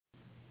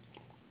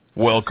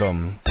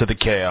Welcome to the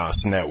Chaos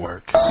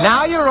Network.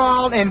 Now you're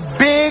all in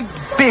big,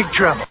 big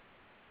trouble.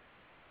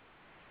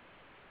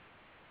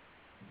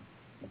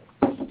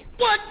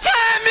 What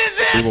time is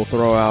it? We will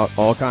throw out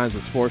all kinds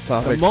of sports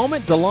topics. The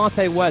moment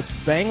Delonte West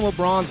banged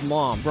LeBron's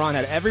mom, LeBron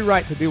had every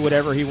right to do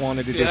whatever he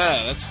wanted to do.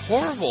 Yeah, that's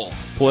horrible.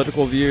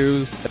 Political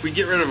views. If we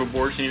get rid of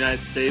abortion in the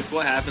United States,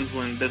 what happens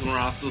when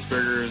Bismarck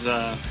Roethlisberger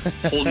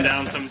is holding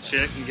down some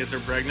chick and gets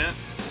her pregnant,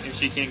 and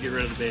she can't get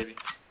rid of the baby?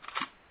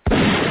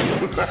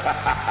 Is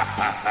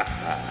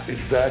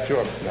that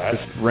your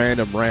best?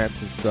 Random rants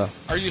and stuff.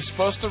 Are you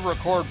supposed to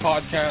record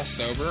podcasts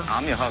sober?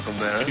 I'm your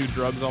huckleberry. Do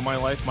drugs all my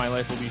life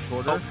will be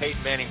shorter. Hope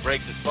Peyton Manning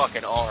breaks his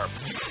fucking arm.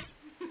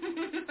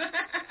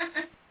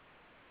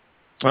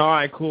 All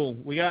right, cool.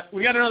 We got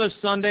another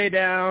Sunday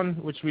down,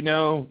 which we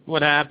know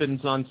what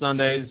happens on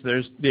Sundays.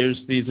 There's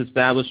these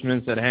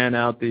establishments that hand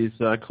out these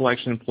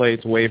collection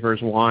plates, wafers,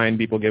 wine.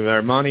 People give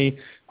their money,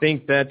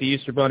 think that the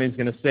Easter Bunny is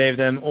going to save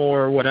them,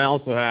 or what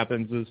also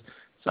happens is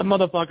some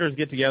motherfuckers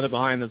get together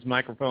behind this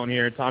microphone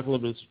here, talk a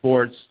little bit of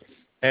sports,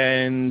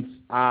 and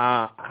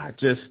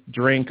just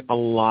drink a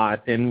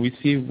lot, and we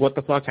see what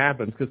the fuck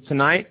happens. Because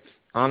tonight,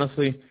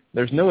 honestly,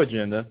 there's no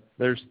agenda.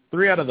 There's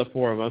 3 out of the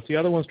 4 of us. The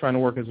other one's trying to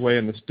work his way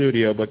in the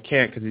studio, but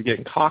can't because he's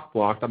getting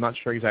cock-blocked. I'm not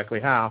sure exactly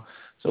how.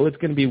 So it's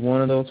going to be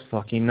one of those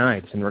fucking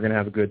nights, and we're going to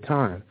have a good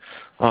time.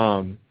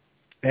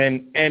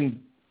 And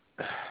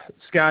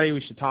Scotty,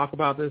 we should talk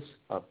about this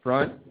up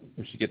front.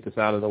 We should get this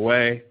out of the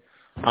way.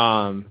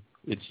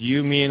 It's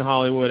you, me, and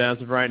Hollywood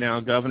as of right now.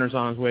 Governor's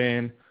on his way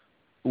in.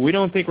 We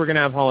don't think we're going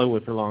to have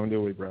Hollywood for long,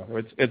 do we, bro?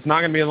 It's not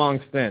going to be a long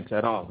stint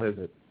at all, is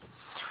it?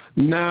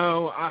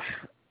 No,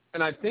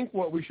 and I think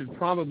what we should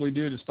probably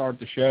do to start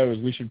the show is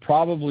we should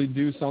probably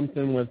do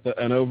something with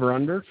an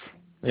over-under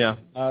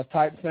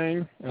type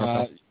thing.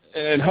 Okay.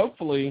 And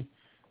hopefully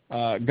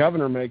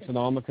Governor makes it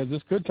on, because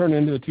this could turn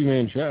into a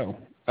 2-man show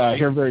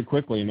here very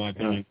quickly, in my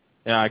opinion.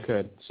 Yeah, I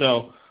could.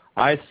 So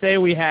I say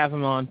we have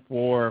him on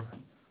for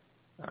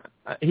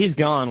he's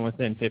gone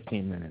within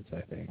 15 minutes,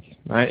 I think.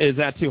 Is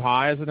that too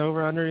high as an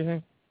over-under, you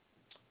think?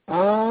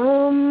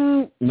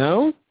 No,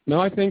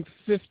 I think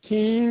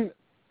 15,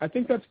 I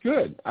think that's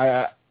good.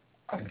 I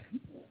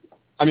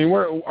mean,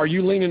 are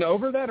you leaning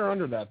over that or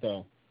under that,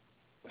 though?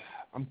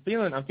 I'm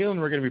feeling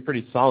we're going to be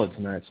pretty solid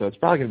tonight, so it's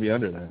probably going to be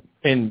under that.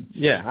 And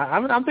yeah,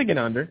 I'm thinking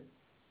under.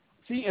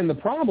 See, and the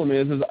problem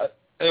is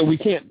we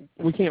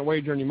can't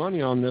wager any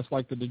money on this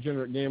like the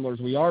degenerate gamblers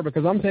we are,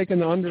 because I'm taking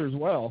the under as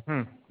well.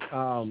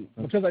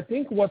 Because I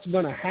think what's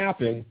going to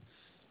happen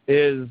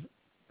is,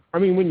 I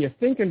mean, when you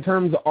think in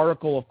terms of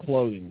article of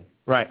clothing,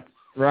 right,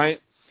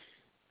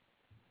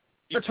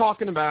 you're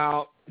talking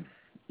about,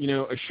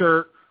 a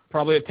shirt,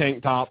 probably a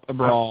tank top, a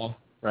bra,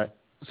 right,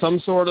 some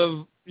sort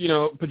of,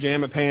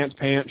 pajama pants,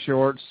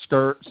 shorts,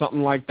 skirt,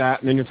 something like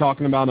that, and then you're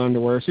talking about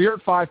underwear. So you're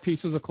at 5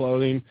 pieces of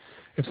clothing.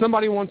 If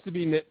somebody wants to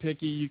be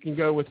nitpicky, you can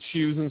go with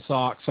shoes and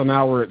socks. So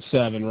now we're at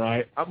 7,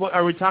 right?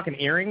 Are we talking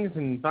earrings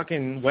and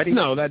fucking wedding?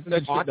 No, that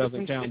shit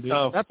doesn't count, dude.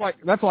 Oh.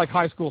 That's like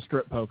high school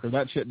strip poker.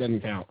 That shit doesn't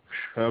count.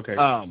 Okay.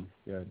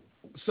 Good.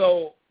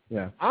 So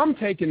yeah, I'm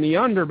taking the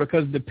under,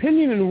 because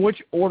depending on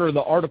which order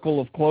the article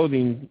of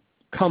clothing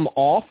come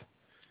off,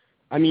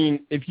 I mean,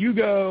 if you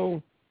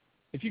go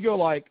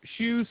like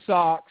shoes,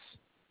 socks,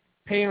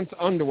 pants,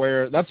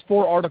 underwear, that's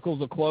 4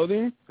 articles of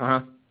clothing.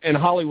 And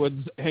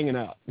Hollywood's hanging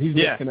out. He's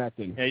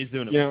disconnecting. Yeah, he's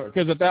doing it.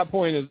 Because at that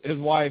point, his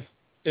wife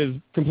is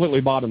completely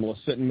bottomless,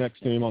 sitting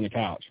next to him on the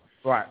couch.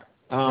 Right.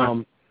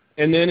 And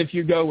then if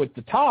you go with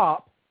the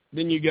top,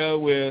 then you go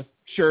with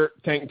shirt,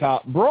 tank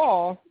top,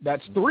 bra.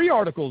 That's 3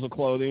 articles of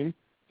clothing,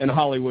 and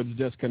Hollywood's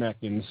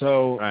disconnecting.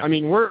 So, right. I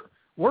mean, we're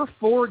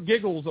 4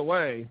 giggles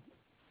away,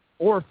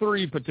 or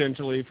 3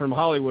 potentially, from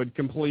Hollywood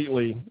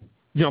completely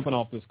jumping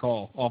off this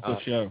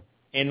show.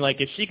 And,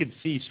 like, if she could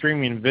see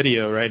streaming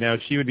video right now,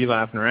 she would be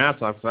laughing her ass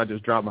off, because I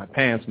just dropped my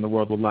pants and the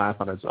world would laugh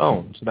on its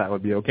own. So that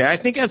would be okay. I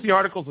think as the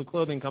articles of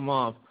clothing come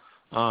off,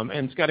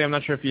 and, Scotty, I'm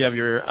not sure if you have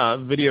your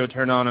video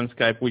turned on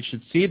Skype, we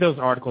should see those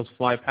articles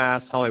fly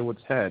past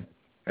Hollywood's head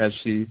as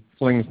she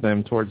flings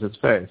them towards his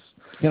face.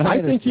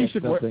 I think he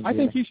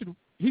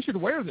should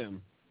wear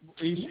them.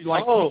 He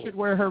should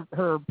wear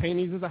her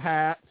panties as a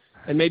hat,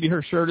 and maybe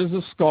her shirt as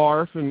a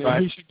scarf, and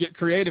he should get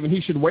creative, and he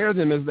should wear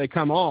them as they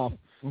come off.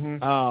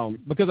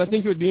 Because I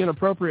think it would be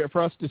inappropriate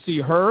for us to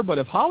see her, but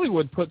if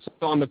Hollywood puts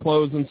on the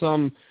clothes in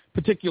some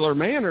particular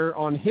manner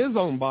on his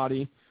own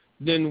body,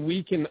 then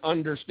we can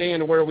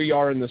understand where we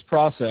are in this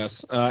process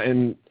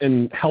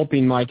in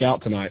helping Mike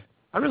out tonight.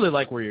 I really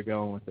like where you're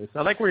going with this.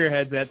 I like where your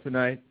head's at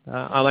tonight.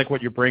 I like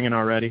what you're bringing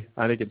already.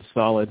 I think it's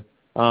solid.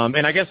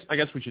 And I guess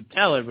we should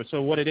tell it.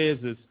 So what it is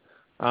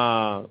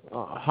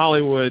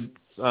Hollywood's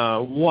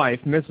wife,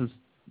 Mrs.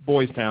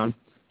 Boys Town,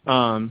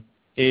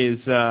 is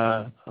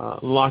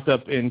locked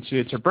up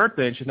it's her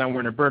birthday, and she's not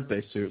wearing her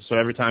birthday suit. So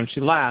every time she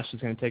laughs, she's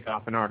going to take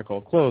off an article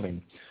of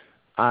clothing.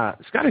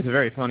 Scotty's a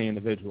very funny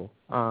individual.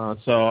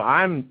 So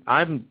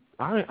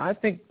I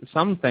think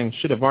some things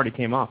should have already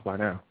came off by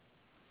now.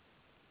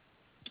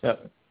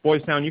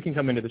 Boys Town, you can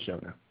come into the show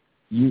now.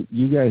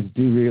 you guys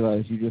do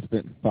realize you just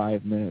spent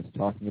 5 minutes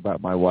talking about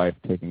my wife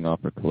taking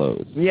off her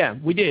clothes. Yeah,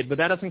 we did, but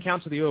that doesn't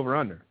count to the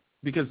over-under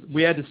because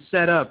we had to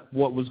set up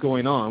what was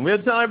going on. We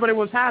had to tell everybody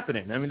what's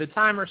happening. I mean, the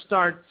timer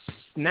starts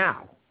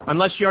now,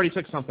 unless she already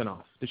took something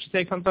off. Did she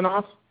take something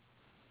off?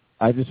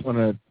 I just want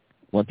to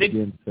once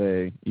again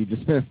say you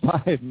just spent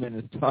 5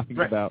 minutes talking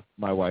about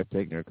my wife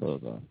taking her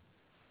clothes off.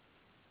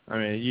 I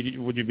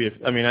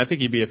mean, I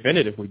think you'd be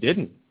offended if we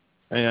didn't.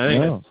 I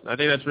mean, I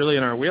think that's really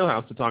in our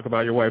wheelhouse to talk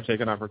about your wife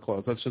taking off her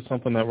clothes. That's just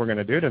something that we're going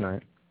to do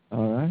tonight.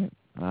 All right.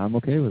 I'm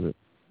okay with it.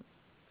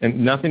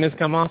 And nothing has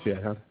come off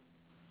yet, huh?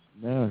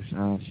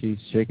 No, she's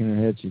shaking her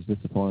head. She's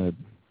disappointed.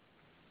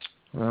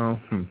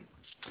 Well,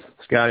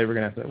 Scotty, we're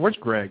going to have to... Where's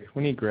Greg?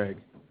 We need Greg.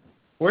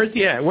 Where's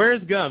he at?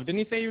 Where's Gov? Didn't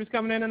he say he was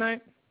coming in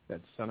tonight?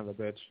 That son of a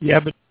bitch.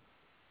 Yeah, but...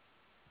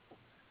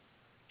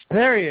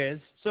 There he is.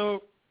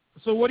 So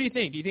what do you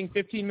think? Do you think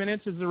 15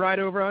 minutes is the right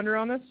over-under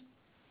on this?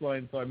 So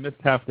I missed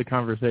half the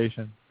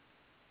conversation.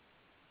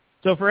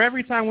 So for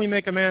every time we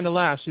make Amanda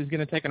laugh, she's going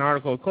to take an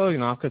article of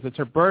clothing off because it's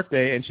her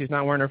birthday and she's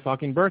not wearing her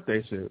fucking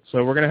birthday suit.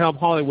 So we're going to help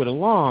Hollywood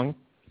along,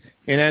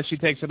 and as she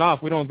takes it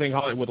off, we don't think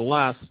Hollywood will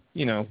last,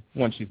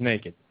 once she's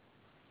naked.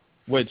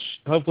 Which,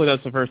 hopefully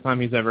that's the first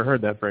time he's ever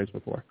heard that phrase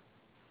before.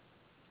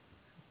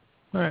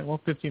 All right,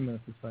 well, 15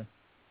 minutes is fine.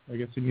 I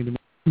guess you need to...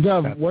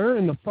 Gov, where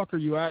in the fuck are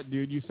you at,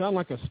 dude? You sound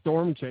like a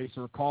storm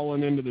chaser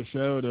calling into the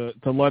show to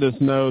let us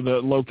know the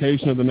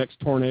location of the next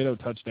tornado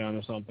touchdown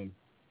or something.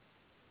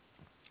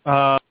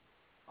 I'm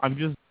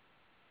just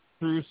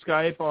through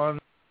Skype on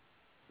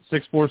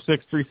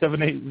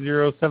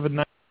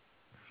 646-378-079.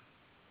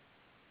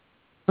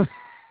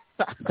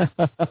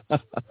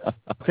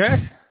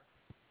 Okay.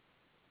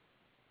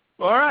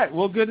 All right.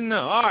 Well, good to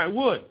know. All right,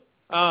 Wood.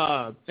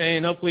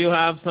 And hopefully you'll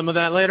have some of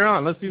that later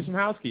on. Let's do some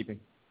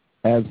housekeeping.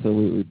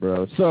 Absolutely,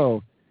 bro.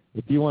 So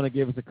if you want to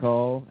give us a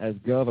call, as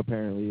Gov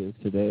apparently is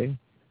today,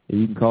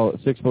 you can call at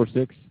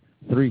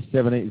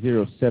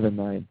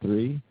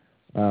 646-378-0793.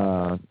 You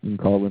can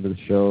call into the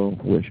show,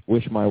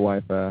 wish my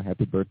wife a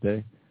happy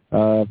birthday.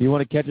 If you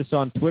want to catch us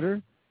on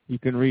Twitter, you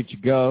can reach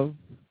Gov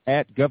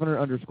at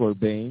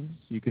Governor_Baines.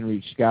 You can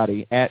reach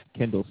Scotty at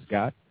Kendall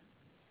Scott.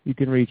 You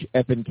can reach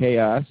Eppin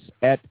Chaos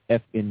at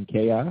FN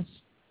Chaos.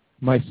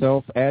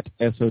 Myself at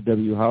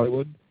SOW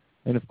Hollywood.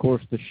 And, of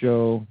course, the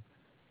show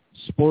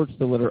Sports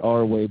the Letter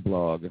R Way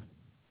blog.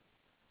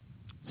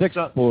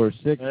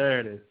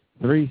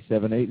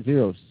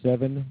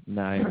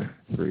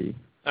 646-378-0793.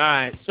 All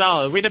right,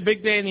 solid. We had a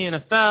big day in the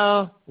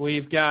NFL.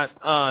 We've got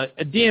a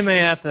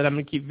DMAF that I'm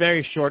going to keep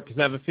very short because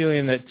I have a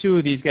feeling that two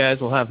of these guys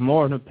will have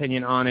more of an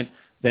opinion on it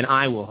than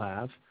I will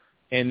have.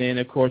 And then,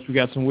 of course, we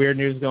got some weird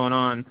news going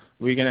on.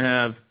 We're going to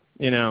have,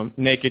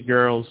 naked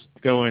girls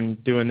doing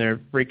their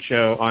freak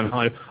show on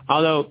Hollywood.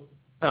 Although,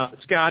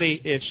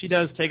 Scotty, if she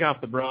does take off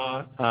the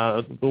bra,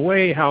 the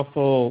way how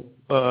full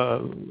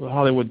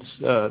Hollywood's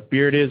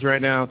beard is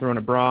right now, throwing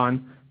a bra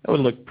on, that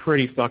would look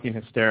pretty fucking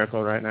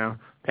hysterical right now.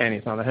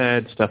 Panties on the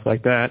head, stuff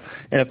like that.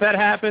 And if that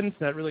happens,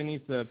 that really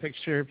needs the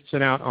picture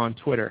sent out on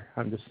Twitter.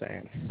 I'm just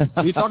saying.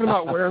 Are you talking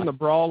about wearing the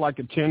bra like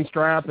a chin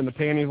strap and the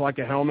panties like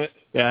a helmet?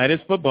 Yeah, it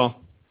is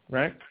football,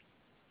 right?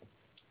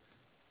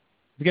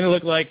 He's gonna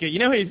look like who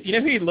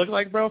he'd look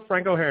like, bro?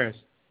 Franco Harris.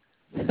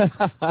 This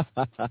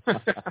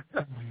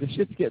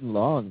shit's getting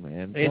long,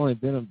 man. It's only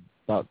been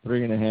about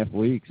 3.5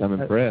 weeks. I'm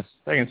impressed.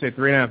 I can say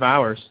 3.5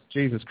 hours.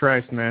 Jesus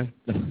Christ, man.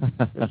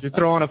 You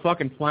throw on a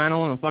fucking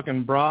flannel and a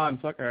fucking bra and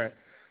all right.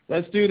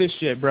 Let's do this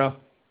shit, bro.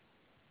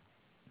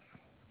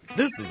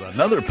 This is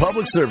another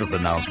public service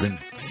announcement.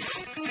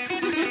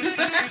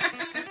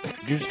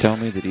 Did you just tell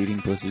me that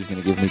eating pussy is going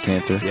to give me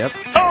cancer? Yep.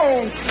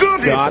 Oh,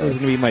 goodness! God is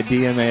going to be my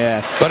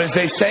DMAF. But as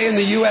they say in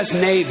the U.S.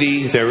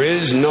 Navy, there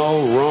is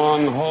no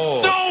wrong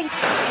hole. No!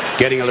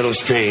 Getting a little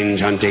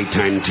strange on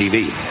daytime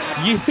TV.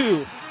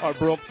 You are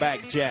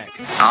Brokeback Jack.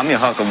 I'm your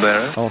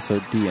huckleberry. Also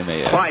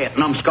DMAF. Quiet,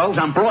 numbskulls.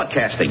 I'm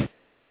broadcasting.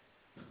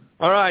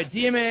 All right,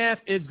 DMAF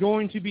is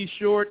going to be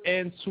short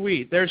and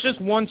sweet. There's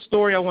just one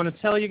story I want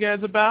to tell you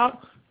guys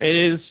about. It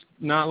is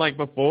not like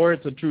before.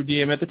 It's a true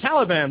DMAF. The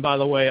Taliban, by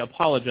the way,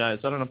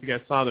 apologized. I don't know if you guys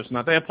saw this or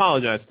not. They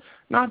apologized.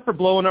 Not for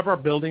blowing up our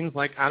buildings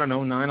like,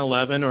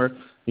 9/11 or,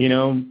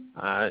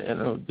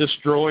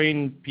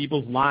 destroying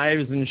people's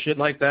lives and shit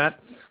like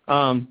that.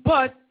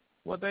 But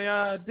what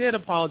they did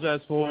apologize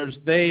for is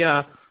they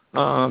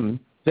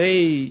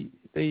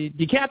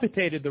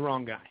decapitated the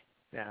wrong guy.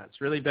 Yeah,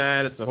 it's really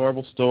bad. It's a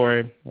horrible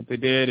story. What they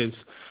did is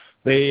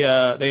they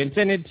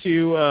intended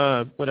to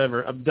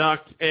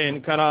abduct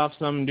and cut off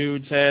some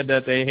dude's head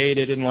that they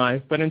hated in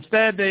life, but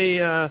instead they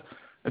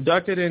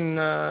abducted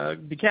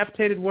and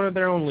decapitated one of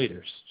their own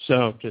leaders.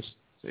 So just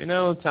so you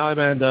know, the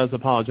Taliban does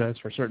apologize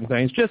for certain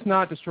things, just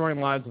not destroying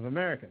lives of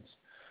Americans.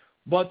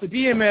 But the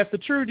DMF, the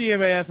true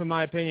DMF, in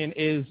my opinion,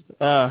 is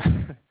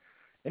and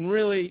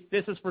really,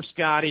 this is for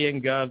Scotty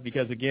and Gov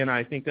because, again,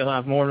 I think they'll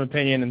have more of an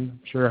opinion, and I'm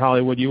sure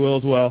Hollywood, you will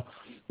as well.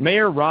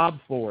 Mayor Rob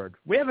Ford.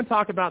 We haven't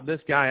talked about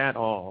this guy at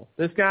all.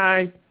 This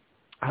guy,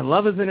 I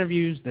love his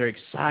interviews. They're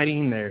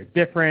exciting. They're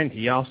different.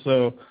 He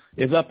also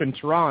is up in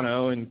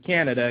Toronto in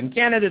Canada. And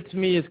Canada, to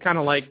me, is kind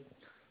of like,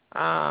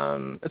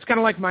 it's kind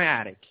of like my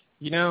attic.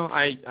 You know,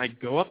 I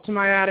go up to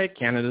my attic.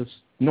 Canada's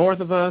north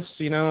of us.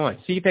 You know, I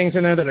see things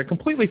in there that are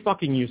completely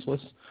fucking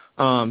useless,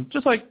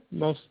 just like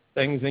most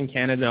things in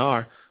Canada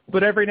are.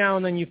 But every now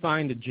and then you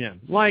find a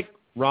gem, like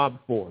Rob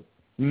Ford,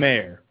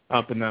 mayor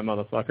up in that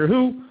motherfucker,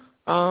 who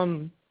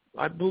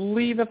I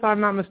believe, if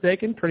I'm not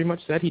mistaken, pretty much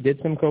said he did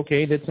some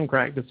cocaine, did some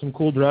crack, did some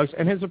cool drugs,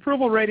 and his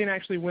approval rating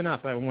actually went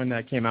up when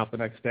that came out the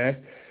next day.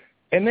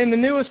 And then the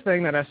newest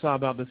thing that I saw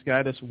about this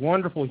guy, this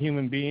wonderful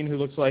human being who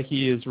looks like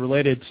he is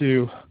related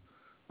to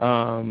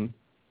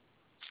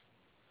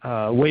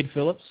Wade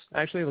Phillips,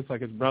 actually, looks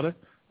like his brother.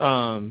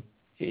 Some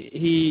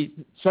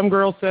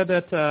girl said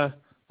that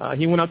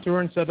he went up to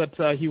her and said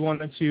that he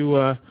wanted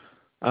to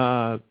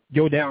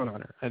go down on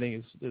her, I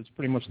think is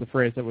pretty much the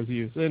phrase that was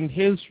used. And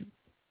his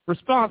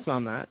response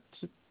on that,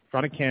 in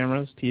front of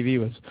cameras, TV,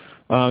 was,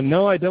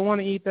 no, I don't want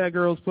to eat that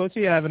girl's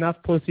pussy. I have enough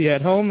pussy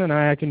at home, and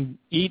I can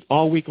eat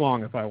all week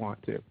long if I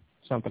want to.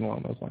 Something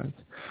along those lines.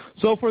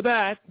 So for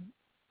that,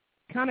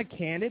 kind of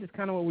candid. It's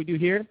kind of what we do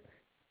here.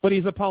 But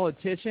he's a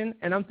politician,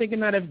 and I'm thinking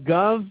that if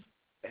Gov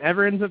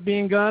ever ends up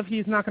being Gov,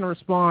 he's not going to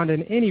respond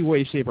in any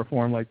way, shape, or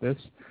form like this.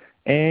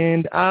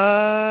 And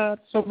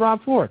so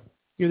Rob Ford,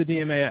 you're the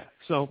DMAF.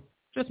 So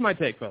just my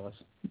take, fellas.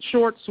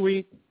 Short,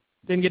 sweet.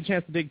 Didn't get a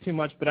chance to dig too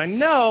much, but I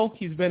know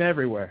he's been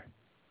everywhere.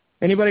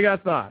 Anybody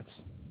got thoughts?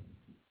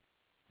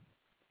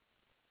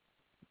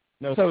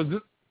 No. So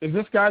is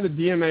this guy the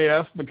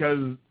DMAF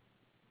because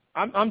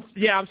I'm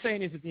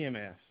saying he's a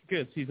DMAF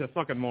because he's a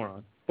fucking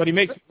moron. But he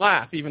makes you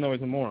laugh even though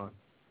he's a moron.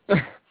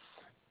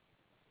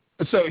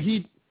 So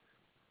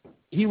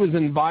he was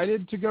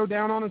invited to go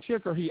down on a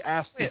chick, or he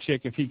asked the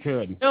chick if he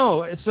could?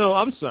 No, so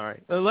I'm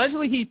sorry.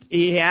 Allegedly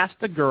he asked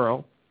the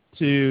girl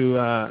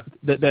to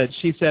that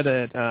she said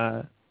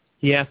that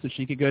he asked if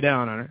she could go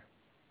down on her,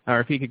 or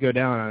if he could go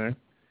down on her.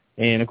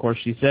 And, of course,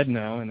 she said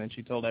no, and then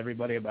she told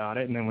everybody about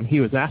it. And then when he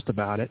was asked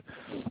about it,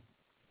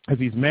 if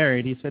he's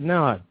married, he said,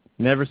 no, I've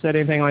never said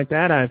anything like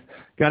that. I've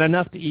got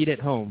enough to eat at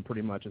home,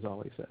 pretty much is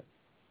all he said.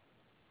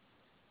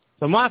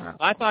 So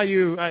I thought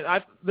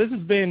this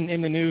has been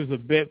in the news a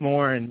bit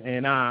more,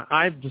 and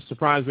I'm just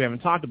surprised we haven't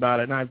talked about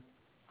it. And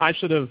I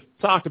should have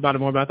talked about it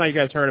more, but I thought you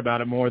guys heard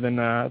about it more than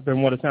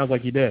what it sounds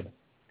like you did.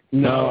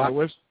 No, I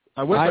wish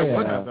I would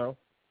have, though.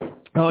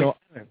 So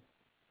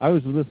I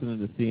was listening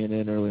to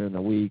CNN earlier in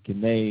the week,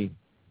 and they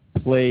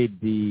played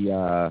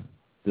the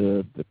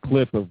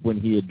clip of when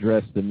he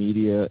addressed the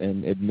media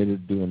and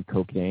admitted doing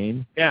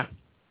cocaine. Yeah.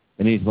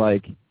 And he's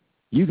like,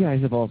 you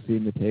guys have all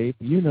seen the tape.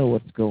 You know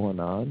what's going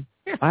on.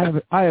 I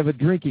have a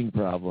drinking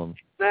problem.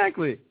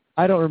 Exactly.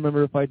 I don't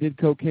remember if I did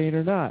cocaine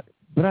or not,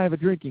 but I have a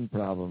drinking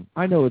problem.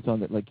 I know it's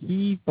on it. Like,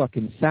 he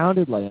fucking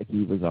sounded like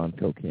he was on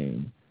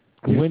cocaine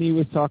when he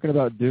was talking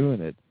about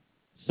doing it.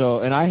 So,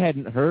 and I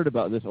hadn't heard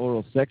about this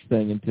oral sex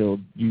thing until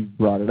you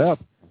brought it up.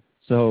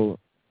 So,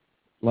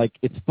 like,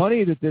 it's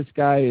funny that this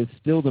guy is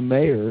still the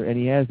mayor and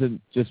he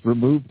hasn't just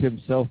removed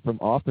himself from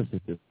office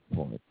at this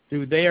point.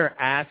 Dude, they are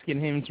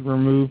asking him to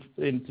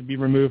be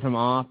removed from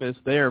office.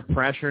 They are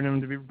pressuring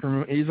him to be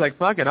removed. He's like,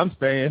 fuck it, I'm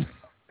staying.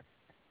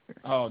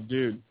 Oh,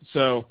 dude.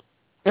 So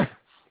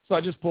I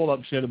just pulled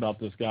up shit about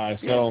this guy.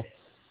 So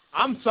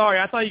I'm sorry.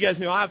 I thought you guys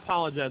knew. I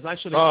apologize. I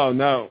should have. Oh,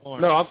 no.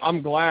 No,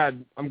 I'm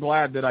glad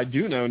that I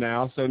do know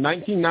now. So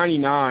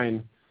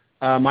 1999,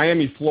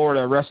 Miami,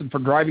 Florida, arrested for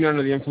driving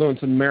under the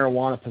influence of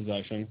marijuana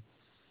possession.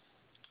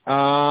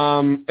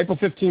 April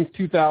 15th,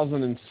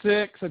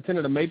 2006,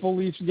 attended a Maple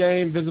Leafs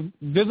game,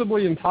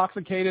 visibly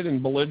intoxicated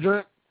and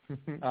belligerent.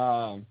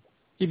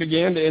 He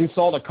began to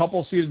insult a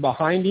couple seated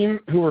behind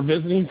him who were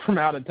visiting from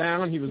out of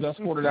town. He was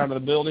escorted out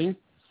of the building.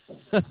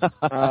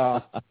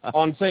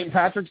 On St.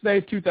 Patrick's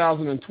Day,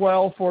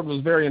 2012, Ford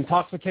was very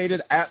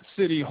intoxicated at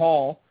City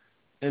Hall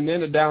and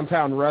then a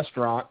downtown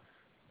restaurant.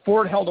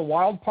 Ford held a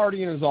wild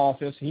party in his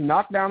office. He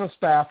knocked down a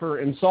staffer,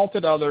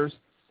 insulted others,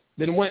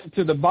 then went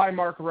to the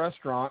Bymark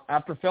restaurant.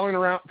 After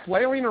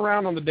flailing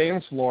around on the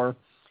dance floor,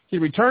 he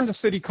returned to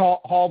City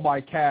Hall by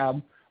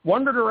cab,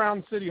 wandered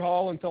around City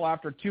Hall until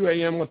after 2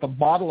 a.m. with a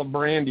bottle of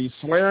brandy,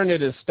 swearing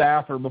at his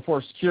staffer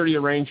before security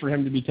arranged for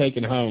him to be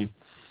taken home.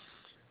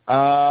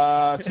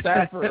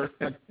 Staffer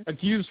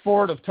accused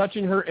Ford of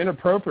touching her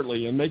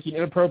inappropriately and making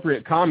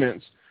inappropriate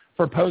comments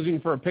for posing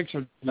for a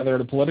picture together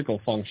at a political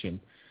function.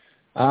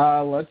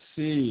 Let's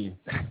see.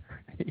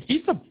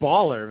 He's a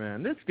baller,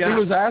 man. This guy.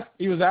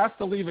 He was asked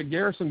to leave a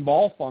Garrison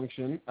Ball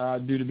function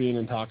due to being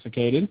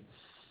intoxicated.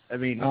 I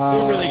mean,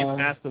 who really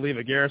gets asked to leave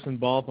a Garrison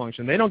Ball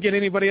function? They don't get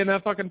anybody in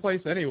that fucking place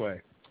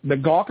anyway. The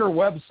Gawker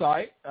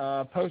website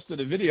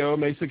posted a video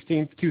May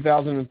 16th,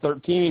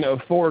 2013 of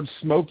Ford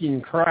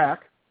smoking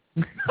crack.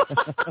 He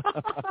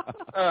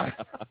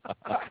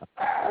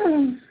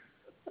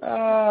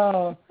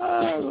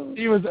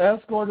was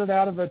escorted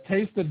out of a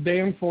Taste of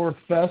Danforth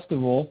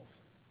festival.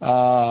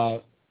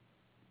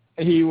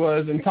 He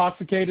was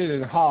intoxicated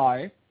and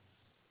high.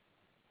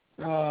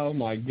 Oh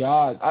my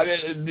God! I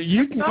mean,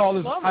 you can call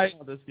this guy.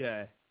 This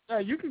guy.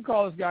 Hey, you can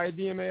call this guy a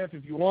DMAF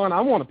if you want. I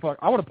want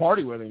to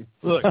party with him.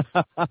 Look,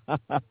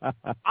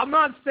 I'm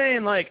not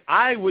saying like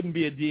I wouldn't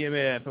be a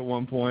DMAF at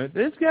one point.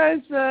 This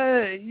guy's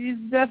he's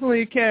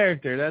definitely a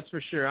character, that's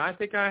for sure. I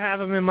think I have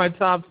him in my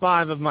top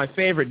 5 of my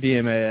favorite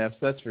DMAFs,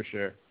 that's for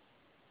sure.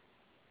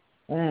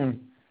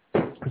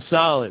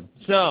 Solid.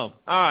 So,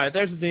 all right,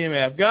 there's the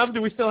DMAF. Gov,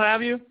 do we still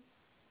have you?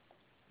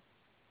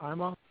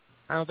 I'm on.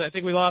 I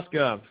think we lost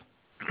Gov.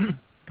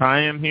 I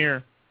am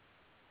here.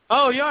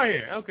 Oh, you are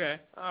here. Okay.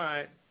 All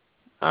right.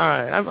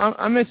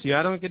 I miss you.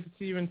 I don't get to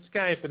see you in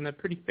Skype and that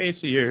pretty face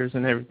of yours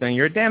and everything.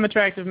 You're a damn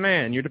attractive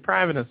man. You're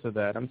depriving us of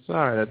that. I'm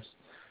sorry.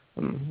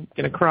 I'm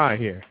gonna cry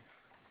here.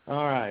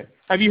 All right.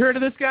 Have you heard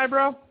of this guy,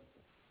 bro?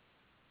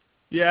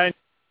 Yeah, I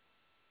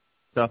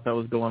stuff that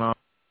was going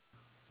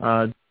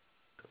on.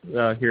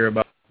 Hear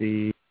about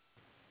the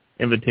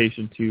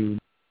invitation to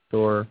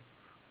store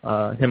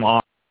him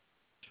off.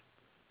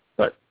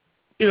 But,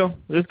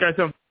 this guy's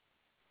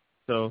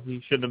so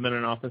he shouldn't have been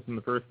in office in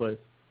the first place.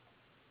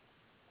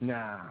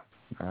 Nah,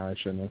 I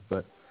shouldn't have.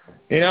 But,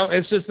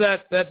 it's just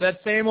that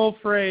same old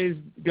phrase,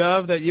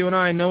 Gov, that you and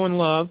I know and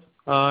love,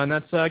 and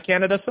that's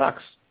Canada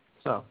sucks.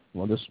 So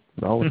we'll just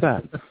roll with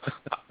that.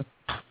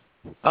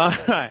 All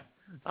right.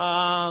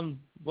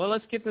 Well,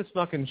 let's get this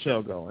fucking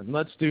show going.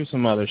 Let's do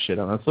some other shit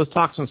on this. Let's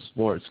talk some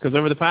sports. Because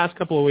over the past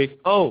couple of weeks...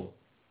 Oh,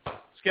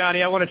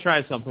 Scotty, I want to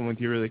try something with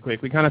you really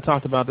quick. We kind of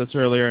talked about this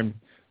earlier, and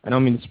I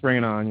don't mean to spring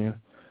it on you.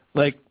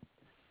 Like,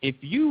 if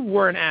you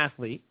were an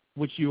athlete,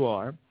 which you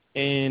are,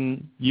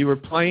 and you were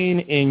playing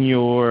in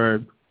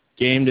your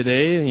game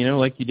today,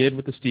 like you did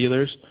with the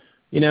Steelers,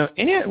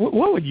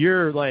 what would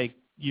your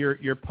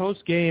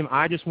post-game,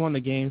 I just won the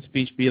game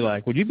speech be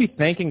like? Would you be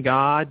thanking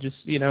God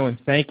and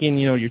thanking,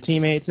 your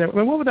teammates? I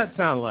mean, what would that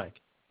sound like?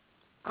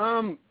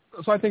 So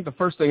I think the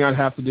first thing I'd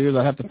have to do is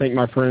I'd have to thank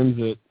my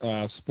friends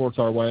at Sports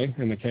Our Way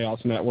and the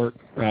Chaos Network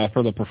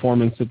for the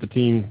performance that the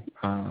team,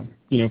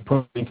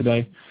 put in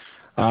today.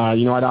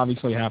 I'd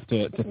obviously have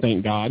to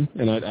thank God,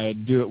 and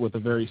I'd do it with a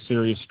very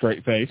serious,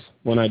 straight face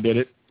when I did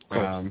it.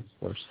 Of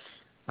course.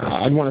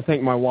 I'd want to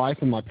thank my wife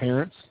and my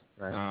parents.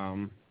 Right.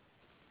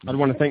 I'd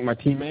want to thank my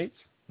teammates.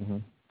 Mm-hmm.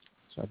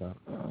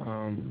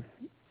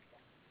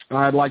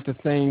 I'd like to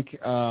thank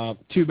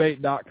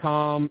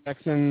tubate.com,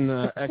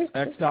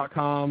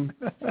 xnx.com,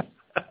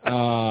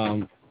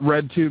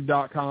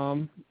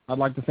 redtube.com. I'd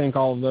like to thank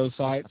all of those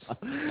sites.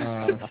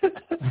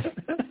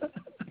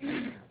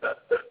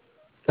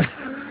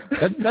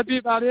 That'd be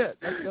about it.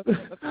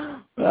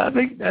 I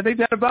think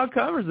that about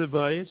covers it,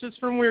 buddy. It's just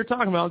from what we were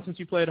talking about, since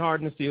you played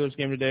hard in the Steelers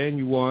game today and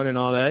you won and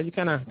all that, you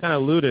kind of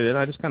alluded it.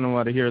 I just kind of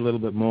want to hear a little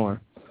bit more.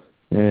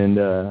 And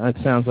that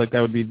sounds like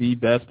that would be the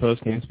best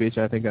post-game speech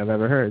I think I've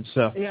ever heard.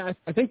 So yeah,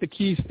 I think the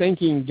key is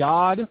thanking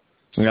God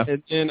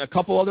and a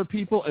couple other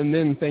people, and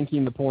then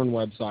thanking the porn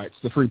websites,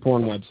 the free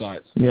porn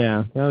websites.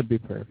 Yeah, that would be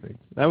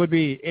perfect. It would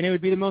be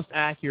the most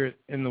accurate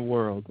in the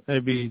world.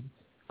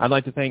 I'd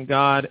like to thank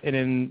God and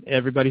then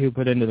everybody who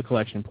put into the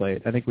collection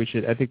plate. I think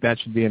that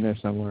should be in there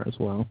somewhere as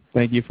well.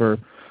 Thank you for.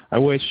 I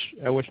wish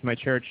my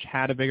church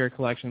had a bigger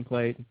collection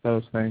plate.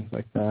 Those things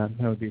like that.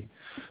 That would be.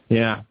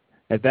 Yeah,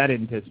 if that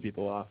didn't piss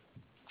people off,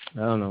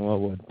 I don't know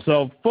what would.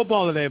 So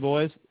football today,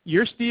 boys.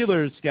 Your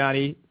Steelers,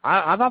 Scotty.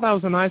 I thought that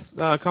was a nice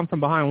come from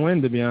behind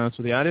win. To be honest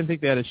with you, I didn't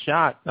think they had a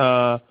shot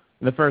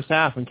in the first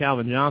half when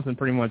Calvin Johnson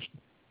pretty much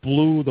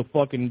blew the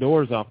fucking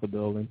doors off the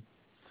building.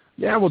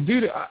 Yeah, well,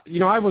 dude,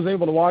 I was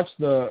able to watch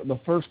the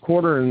first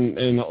quarter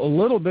and a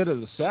little bit of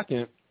the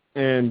second,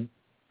 and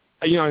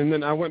and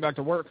then I went back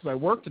to work because I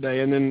worked today,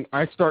 and then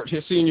I start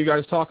seeing you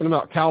guys talking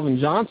about Calvin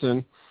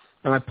Johnson,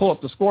 and I pull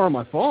up the score on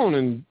my phone,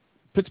 and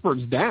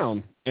Pittsburgh's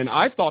down, and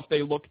I thought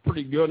they looked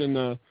pretty good in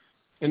the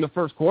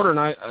first quarter, and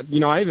I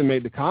even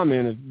made the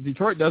comment, if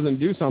Detroit doesn't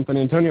do something,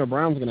 Antonio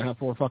Brown's going to have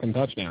 4 fucking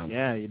touchdowns.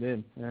 Yeah, you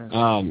did.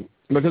 Yeah.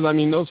 Because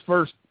those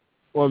first,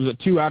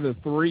 2 out of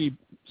 3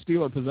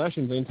 Steeler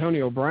possessions,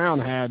 Antonio Brown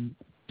had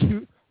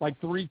 3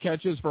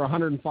 catches for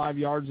 105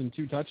 yards and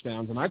 2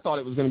 touchdowns, and I thought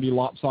it was going to be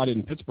lopsided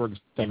in Pittsburgh's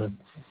favor.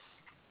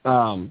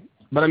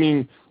 But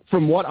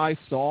from what I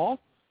saw,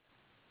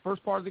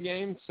 first part of the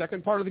game,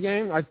 second part of the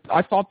game,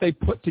 I thought they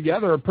put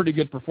together a pretty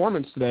good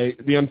performance today.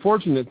 The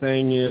unfortunate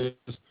thing is,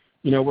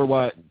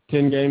 we're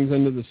 10 games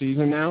into the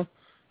season now,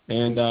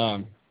 and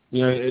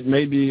it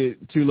may be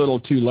too little,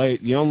 too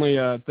late. The only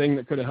thing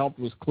that could have helped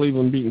was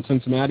Cleveland beating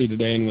Cincinnati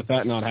today, and with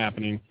that not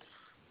happening,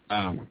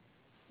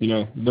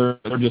 they're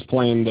just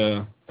playing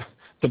to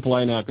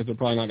play now because they're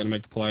probably not going to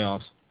make the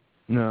playoffs.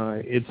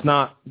 No, it's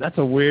not. That's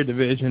a weird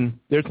division.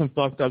 There's some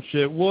fucked up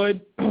shit.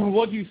 What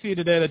do you see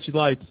today that you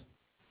liked?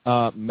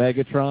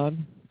 Megatron.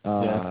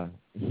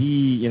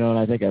 He, and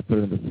I think I put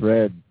it in the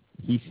thread,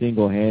 he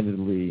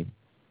single-handedly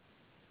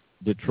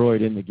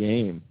Detroit in the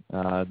game.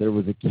 There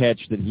was a catch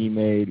that he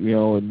made,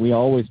 and we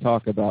always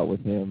talk about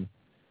with him,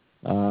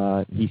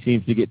 he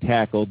seems to get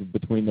tackled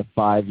between the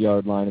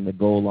 5-yard line and the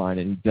goal line,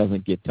 and he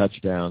doesn't get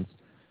touchdowns.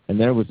 And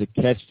there was a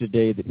catch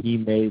today that he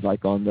made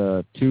on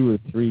the 2 or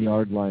 3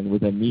 yard line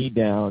with a knee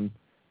down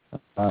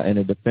and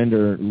a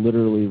defender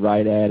literally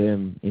right at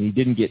him, and he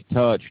didn't get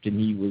touched, and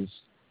he was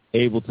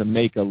able to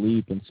make a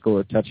leap and score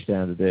a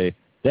touchdown today.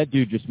 That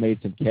dude just made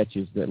some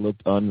catches that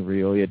looked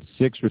unreal. He had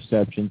 6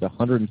 receptions,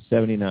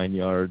 179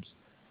 yards.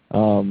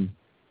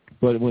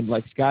 But when,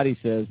 like Scotty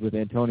says, with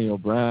Antonio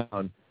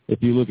Brown,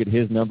 if you look at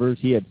his numbers,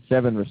 he had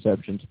 7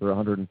 receptions for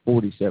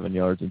 147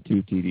 yards and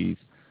 2 TDs.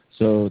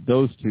 So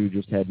those two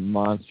just had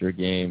monster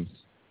games.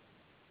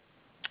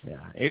 Yeah,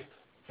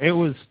 it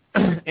was,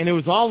 and it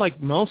was all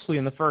like mostly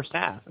in the first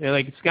half.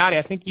 Like Scotty,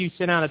 I think you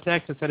sent out a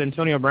text that said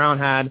Antonio Brown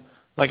had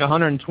like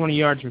 120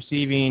 yards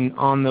receiving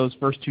on those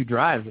first 2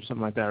 drives or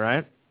something like that,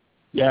 right?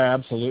 Yeah,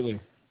 absolutely.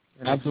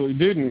 Absolutely.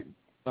 Dude,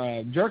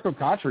 and Jericho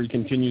Cotchery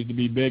continues to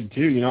be big,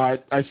 too. You know,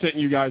 I sent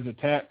you guys a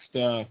text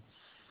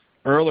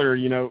earlier.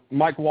 You know,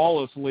 Mike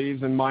Wallace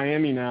leaves in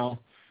Miami now.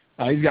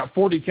 He's got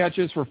 40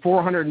 catches for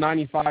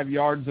 495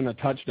 yards and a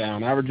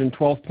touchdown, averaging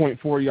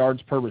 12.4 yards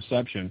per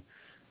reception.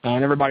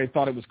 And everybody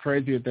thought it was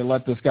crazy that they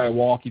let this guy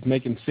walk. He's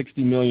making $60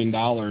 million.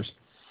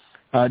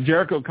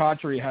 Jericho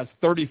Cotchery has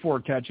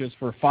 34 catches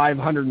for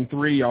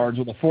 503 yards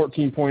with a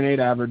 14.8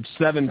 average,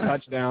 7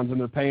 touchdowns, and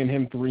they're paying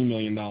him $3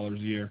 million a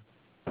year.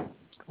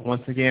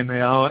 Once again,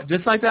 they all,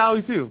 just like they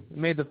always do,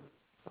 made the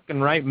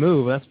fucking right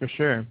move, that's for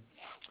sure.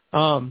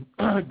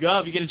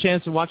 Gov, you get a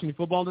chance to watch any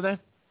football today?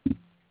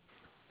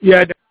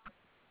 Yeah.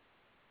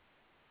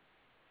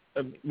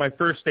 My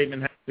first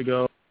statement has to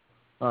go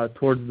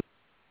towards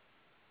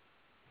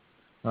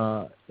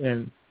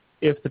and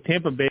if the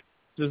Tampa Bay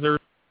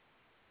deserves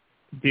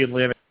the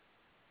Atlantic,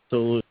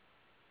 so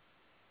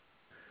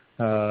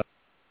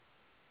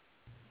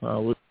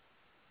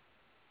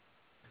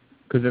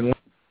because in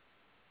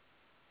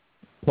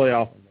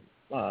playoff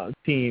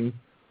team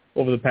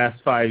over the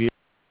past 5 years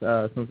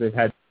since they've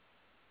had.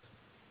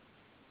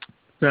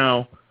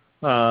 Now,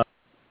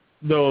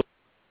 though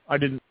I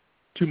didn't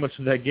too much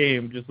of that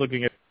game, just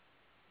looking at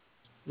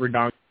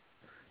redound.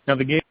 Now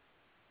the game,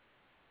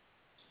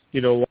 you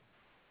know,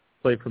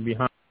 play from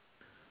behind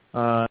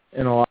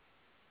and a lot.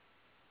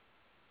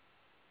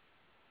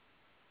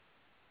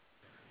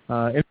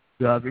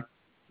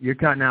 You're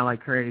cutting out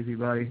like crazy,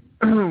 buddy.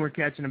 We're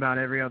catching about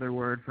every other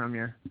word from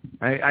you.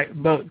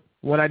 But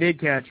what I did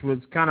catch was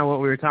kind of what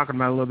we were talking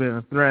about a little bit in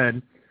the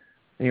thread.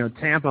 You know,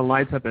 Tampa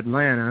lights up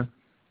Atlanta.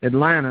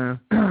 Atlanta,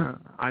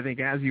 I think,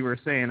 as you were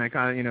saying, I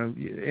kind of, you know,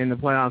 in the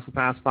playoffs the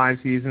past 5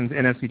 seasons,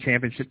 NFC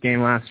Championship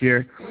game last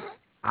year,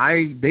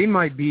 they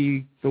might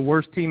be the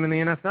worst team in the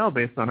NFL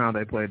based on how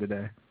they played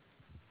today.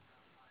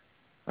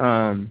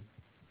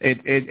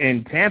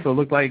 In Tampa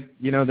looked like,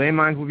 you know, they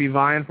might be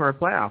vying for a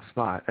playoff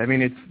spot. I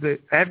mean,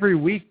 every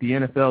week the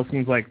NFL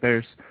seems like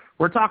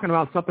we're talking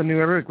about something new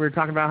every week. We were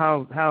talking about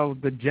how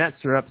the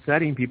Jets are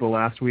upsetting people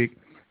last week,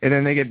 and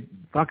then they get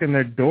fucking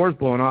their doors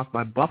blown off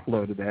by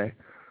Buffalo today.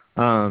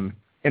 And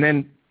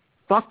then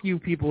fuck you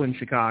people in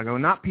Chicago,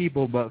 not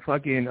people, but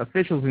fucking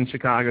officials in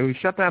Chicago who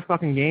shut that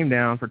fucking game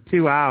down for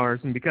 2 hours,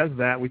 and because of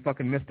that, we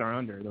fucking missed our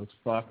under, those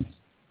fucks.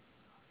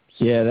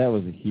 Yeah, that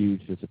was a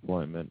huge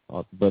disappointment.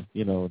 But,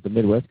 you know, the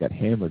Midwest got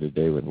hammered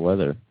today with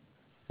weather.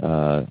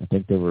 I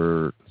think there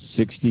were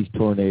 60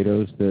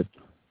 tornadoes that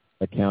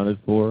accounted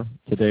for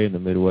today in the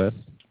Midwest.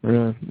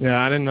 Really?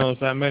 Yeah, I didn't notice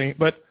that many.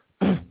 But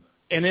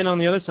and then on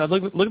the other side,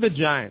 look at the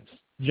Giants.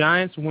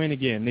 Giants win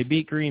again. They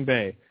beat Green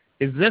Bay.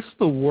 Is this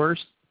the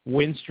worst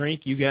win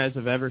streak you guys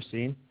have ever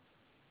seen?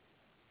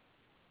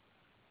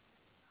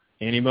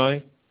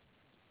 Anybody?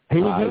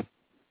 Who was it?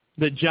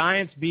 The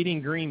Giants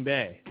beating Green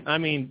Bay. I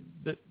mean,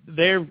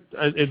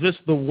 is this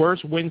the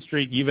worst win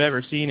streak you've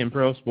ever seen in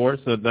pro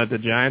sports that the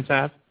Giants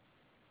have?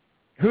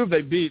 Who have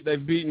they beat?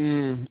 They've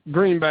beaten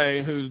Green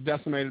Bay, who's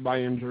decimated by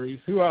injuries.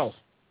 Who else?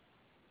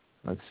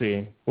 Let's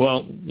see.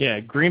 Well, yeah,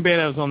 Green Bay,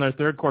 that was on their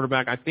third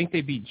quarterback. I think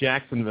they beat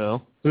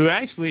Jacksonville, who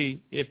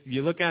actually, if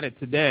you look at it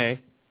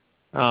today,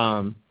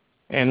 and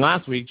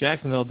last week,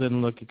 Jacksonville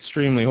didn't look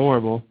extremely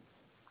horrible.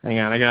 Hang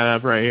on, I got it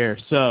up right here.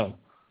 So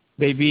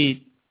they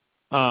beat,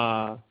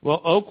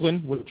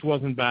 Oakland, which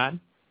wasn't bad.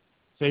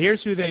 So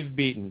here's who they've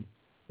beaten.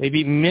 They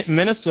beat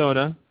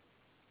Minnesota.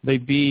 They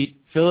beat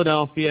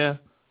Philadelphia,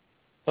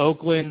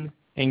 Oakland,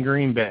 and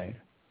Green Bay.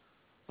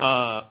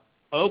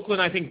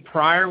 Oakland, I think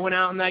Pryor went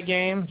out in that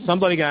game.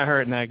 Somebody got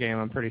hurt in that game,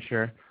 I'm pretty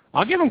sure.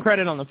 I'll give them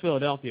credit on the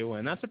Philadelphia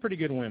win. That's a pretty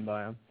good win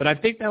by them. But I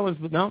think that was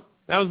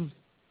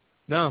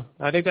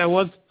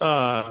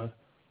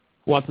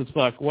what's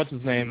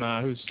his name,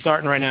 who's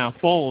starting right now,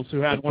 Foles,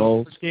 who had one of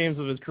the first games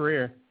of his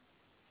career.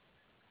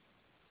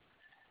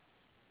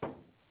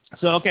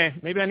 So, okay,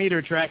 maybe I need to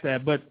retract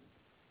that. But,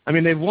 I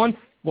mean, they've won,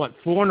 4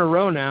 in a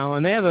row now,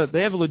 and they have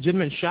a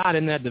legitimate shot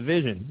in that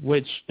division,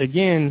 which,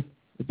 again,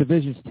 the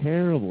division's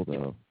terrible,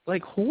 though.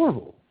 Like,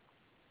 horrible.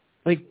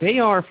 Like, they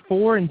are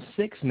 4-6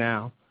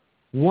 now,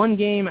 1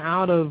 game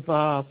out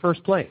of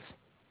first place.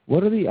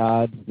 What are the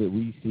odds that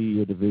we see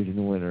a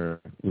division winner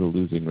with a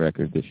losing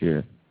record this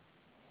year?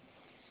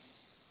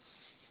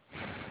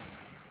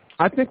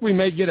 I think we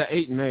may get an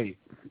 8-8.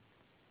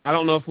 I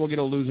don't know if we'll get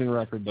a losing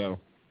record, though.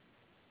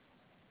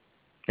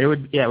 It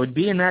would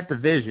be in that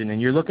division, and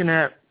you're looking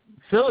at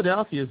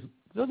Philadelphia's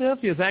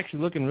actually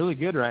looking really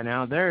good right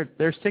now. They're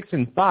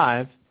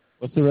 6-5,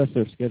 What's the rest of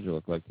their schedule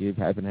look like? Do you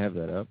happen to have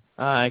that up?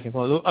 I can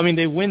pull it. I mean,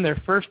 they win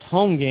their first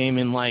home game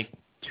in like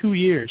 2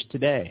 years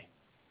today.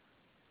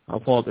 I'll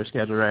pull up their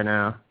schedule right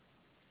now.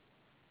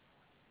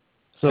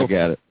 So I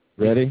got it.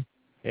 Ready?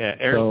 Yeah,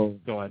 go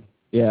ahead.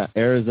 Yeah,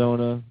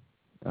 Arizona,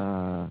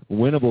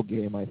 winnable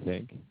game, I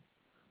think.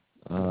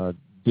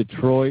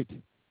 Detroit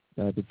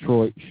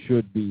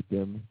should beat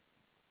them.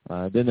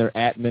 Then they're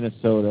at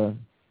Minnesota.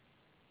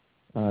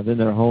 Then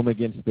they're home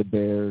against the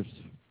Bears,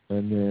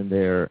 and then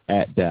they're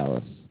at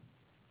Dallas.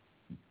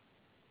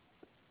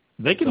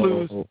 They could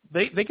lose.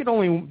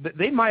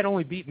 They might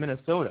only beat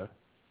Minnesota.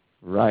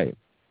 Right.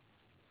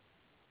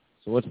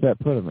 So what's that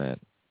put them at?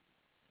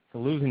 It's a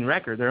losing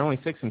record. They're only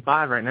 6-5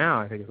 right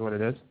now, I think is what it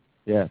is.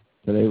 Yeah.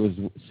 Today was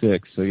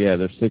 6, so yeah,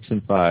 they're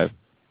 6-5.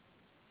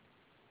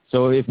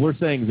 So if we're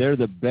saying they're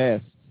the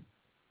best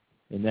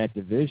in that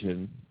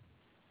division,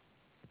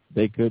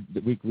 we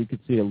could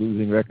see a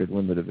losing record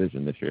win the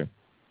division this year.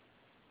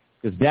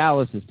 Because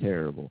Dallas is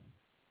terrible.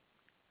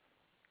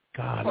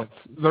 God,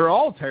 they're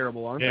all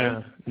terrible, aren't they?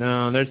 Yeah.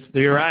 No,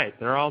 you're right.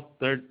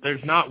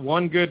 There's not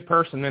one good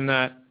person in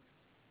that.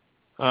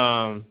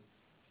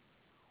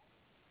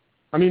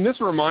 I mean,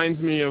 this reminds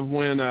me of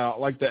when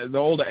like the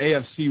old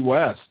AFC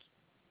West,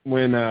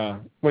 when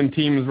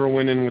teams were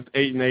winning with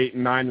 8-8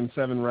 and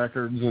 9-7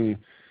 records, and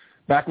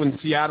back when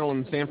Seattle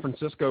and San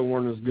Francisco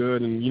weren't as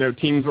good, and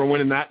teams were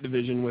winning that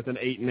division with an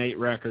 8-8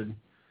 record.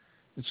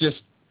 It's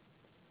just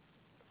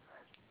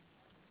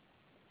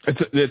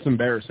it's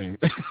embarrassing.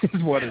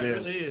 Is what it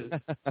is. It really is.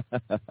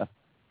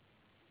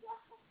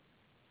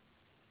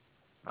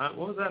 What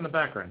was that in the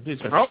background?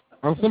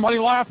 Oh, somebody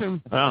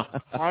laughing. Oh,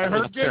 I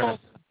heard giggles.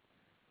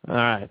 All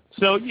right.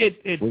 So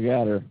we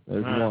got her.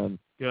 There's one.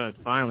 Good.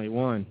 Finally,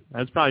 one.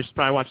 She's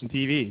probably watching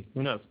TV.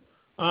 Who knows?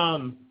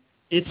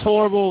 It's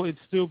horrible. It's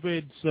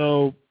stupid.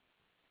 So,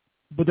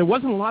 but there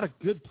wasn't a lot of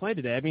good play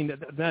today. I mean,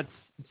 that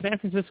San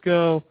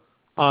Francisco,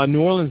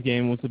 New Orleans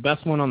game was the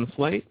best one on the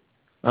slate,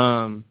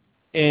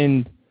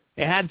 and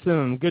it had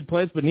some good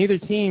plays, but neither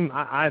team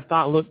I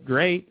thought looked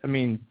great. I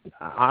mean,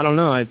 I don't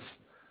know.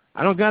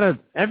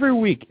 Every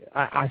week,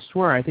 I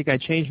swear, I think I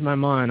change my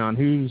mind on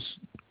who's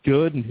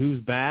good and who's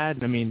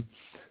bad. I mean,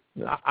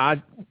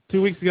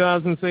 2 weeks ago I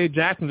was going to say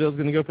Jacksonville's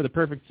going to go for the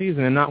perfect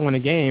season and not win a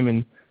game,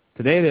 and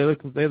today they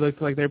look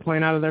like they're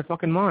playing out of their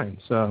fucking mind.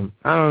 So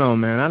I don't know,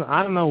 man.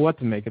 I don't know what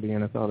to make of the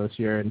NFL this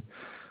year, and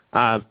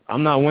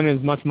I'm not winning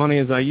as much money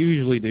as I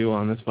usually do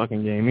on this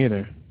fucking game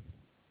either.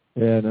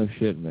 Yeah, no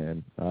shit,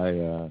 man.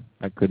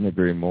 I couldn't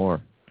agree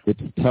more.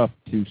 It's tough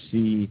to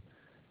see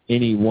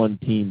any one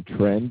team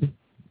trend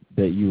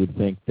that you would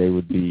think they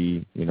would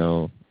be,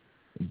 the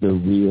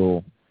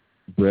real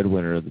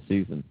breadwinner of the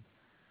season.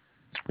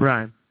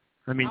 Right.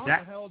 I mean, how the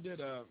hell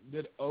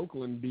did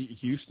Oakland beat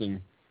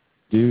Houston?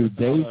 Dude,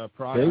 they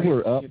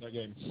were up.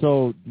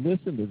 So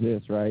listen to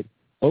this, right?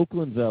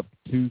 Oakland's up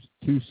two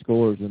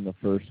scores in the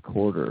first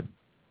quarter,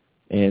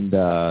 and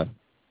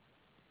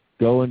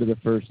go into the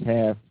first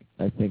half,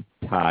 I think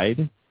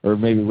tied, or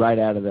maybe right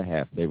out of the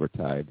half they were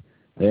tied.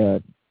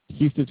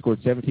 Houston scored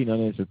 17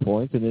 unanswered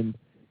points, and then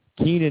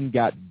Keenan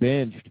got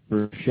benched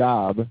for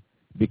Schaub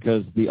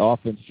because the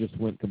offense just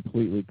went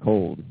completely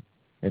cold.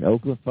 And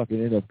Oakland fucking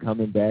ended up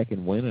coming back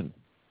and winning.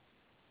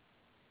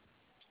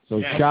 So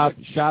yeah,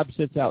 Schaub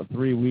sits out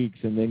 3 weeks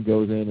and then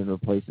goes in and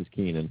replaces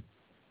Keenan.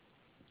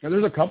 Now,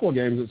 there's a couple of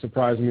games that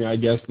surprised me, I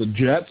guess. The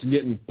Jets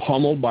getting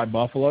pummeled by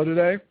Buffalo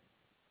today,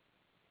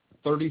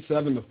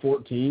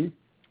 37-14.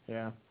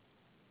 Yeah.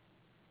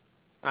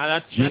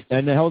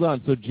 And then, hold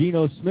on. So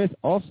Geno Smith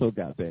also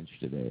got benched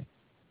today.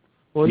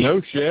 Well,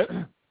 no shit.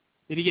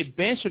 Did he get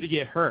benched or did he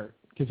get hurt?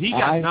 Because he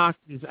got knocked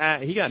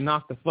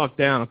the fuck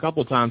down a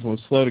couple of times and was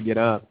slow to get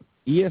up.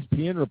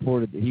 ESPN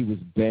reported that he was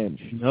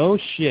benched. No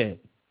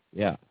shit.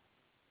 Yeah.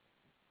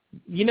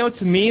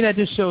 To me, that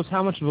just shows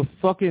how much of a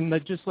fucking,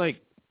 that just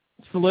like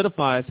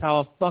solidifies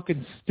how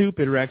fucking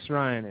stupid Rex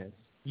Ryan is.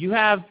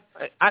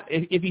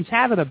 If he's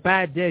having a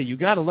bad day, you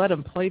got to let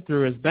him play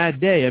through his bad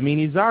day. I mean,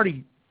 he's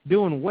already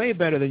doing way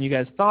better than you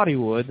guys thought he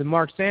would, than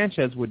Mark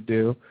Sanchez would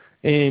do,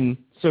 and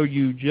so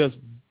you just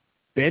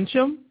bench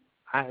him?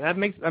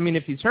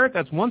 If he's hurt,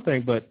 that's one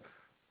thing, but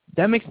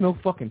that makes no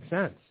fucking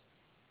sense.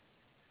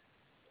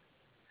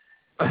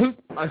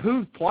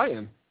 Who's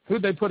playing?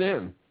 Who'd they put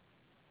in?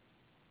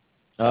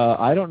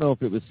 I don't know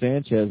if it was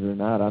Sanchez or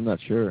not. I'm not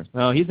sure.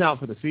 No, he's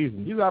out for the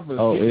season. He's out for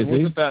the season. Is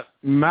he? Was it that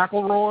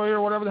McElroy or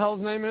whatever the hell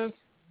his name is?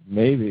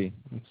 Maybe.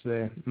 Let's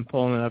see. I'm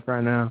pulling it up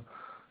right now.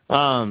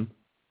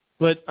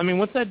 But I mean,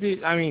 what's that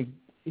dude? I mean,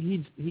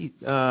 he's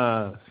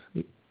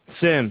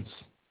Sims,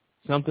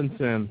 something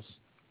Sims.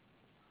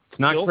 It's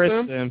not Bill Chris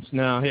Sims.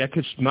 No, yeah,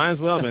 might as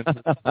well have been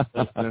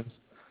Sims.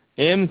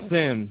 M.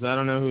 Sims. I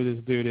don't know who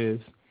this dude is.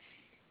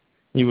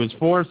 He was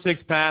 4 of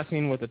 6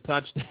 passing with a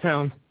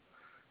touchdown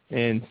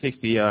and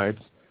 60 yards.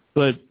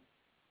 But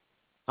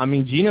I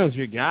mean, Geno's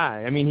your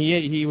guy. I mean,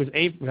 he was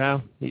 8.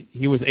 Well,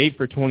 he was 8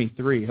 for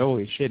 23.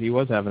 Holy shit, he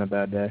was having a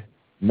bad day.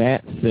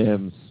 Matt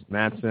Sims.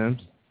 Matt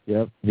Sims.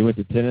 Yep, he went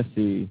to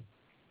Tennessee.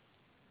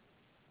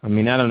 I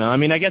mean, I don't know. I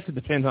mean, I guess it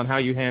depends on how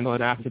you handle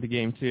it after the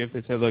game, too. If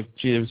they say, look,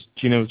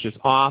 Gino's just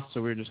off,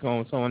 so we're just going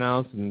with someone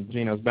else, and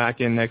Gino's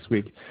back in next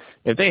week.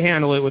 If they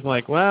handle it with,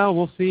 like, well,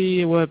 we'll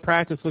see what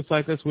practice looks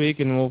like this week,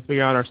 and we'll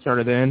figure out our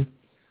starter then,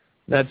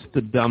 that's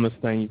the dumbest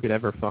thing you could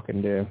ever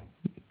fucking do.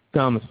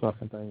 Dumbest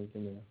fucking thing you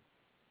can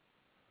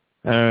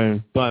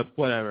do. But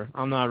whatever.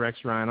 I'm not Rex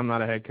Ryan. I'm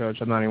not a head coach.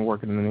 I'm not even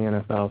working in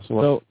the NFL.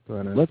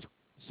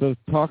 So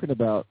talking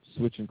about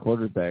switching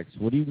quarterbacks,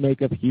 what do you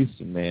make of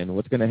Houston, man?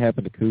 What's going to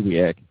happen to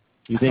Kubiak?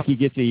 Do you think he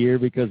gets a year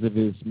because of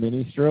his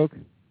mini stroke?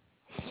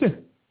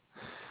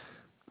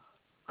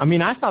 I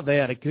mean, I thought they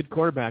had a good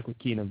quarterback with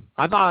Keenum.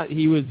 I thought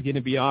he was going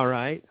to be all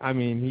right. I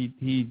mean,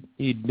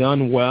 he'd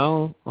done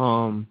well.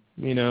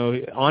 You know,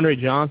 Andre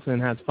Johnson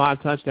has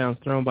 5 touchdowns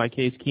thrown by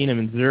Case Keenum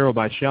and 0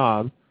 by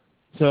Schaub.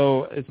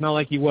 So it's not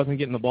like he wasn't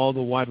getting the ball to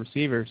a wide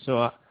receiver.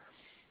 So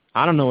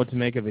I don't know what to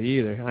make of it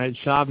either.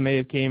 Schaub may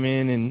have came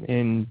in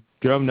and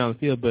drove him down the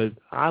field, but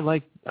I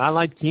liked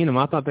Keenum.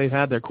 I thought they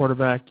had their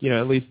quarterback, you know,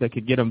 at least they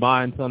could get him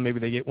by until maybe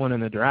they get one in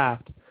the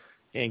draft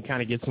and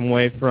kind of get some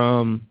away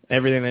from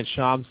everything that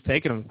Schaub's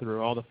taken them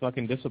through, all the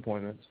fucking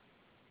disappointments.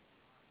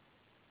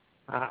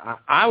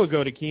 I would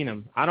go to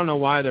Keenum. I don't know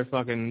why they're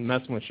fucking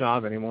messing with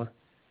Schaub anymore.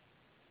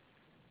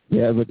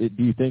 Yeah, but do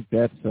you think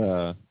that's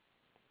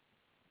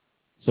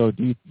so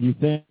do you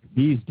think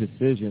these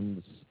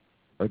decisions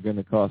are going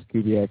to cost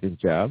Kubiak his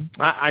job?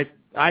 I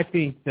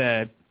think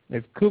that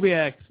if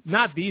Kubiak,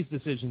 not these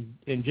decisions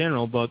in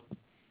general, but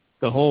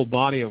the whole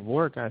body of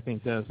work, I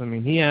think does. I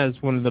mean, he has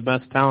one of the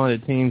best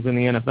talented teams in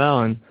the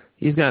NFL, and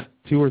he's got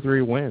 2 or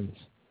 3 wins.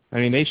 I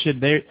mean,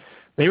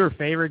 they were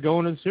favored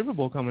going to the Super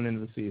Bowl coming into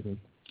the season.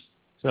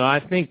 So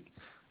I think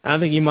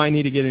you might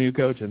need to get a new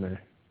coach in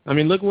there. I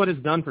mean, look what it's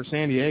done for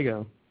San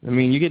Diego. I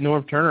mean, you get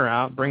Norv Turner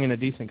out, bring in a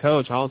decent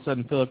coach. All of a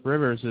sudden, Phillip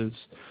Rivers is,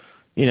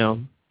 you know,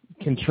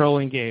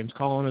 controlling games,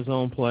 calling his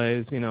own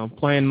plays, you know,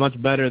 playing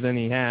much better than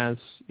he has,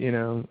 you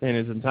know, in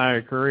his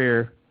entire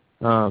career.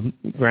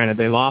 Granted,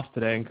 they lost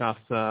today and cost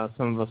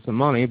some of us some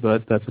money,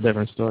 but that's a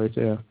different story,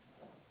 too.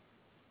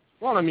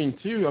 Well, I mean,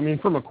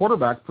 from a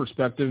quarterback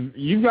perspective,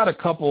 you've got a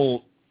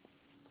couple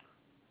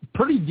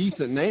pretty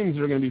decent names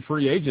that are going to be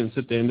free agents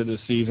at the end of the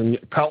season.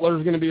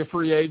 Cutler's going to be a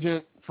free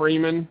agent.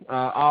 Freeman,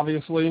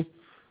 obviously.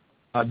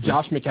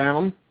 Josh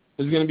McCown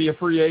is going to be a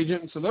free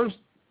agent. So there's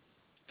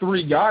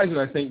 3 guys that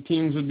I think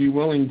teams would be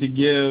willing to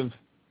give,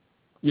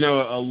 you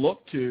know, a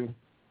look to.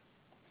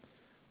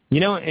 You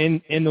know,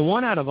 and the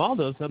one out of all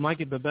those that might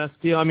get the best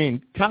deal, I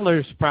mean,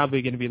 Cutler's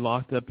probably going to be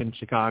locked up in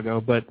Chicago,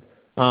 but,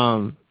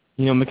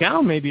 you know,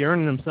 McCown may be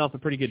earning himself a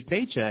pretty good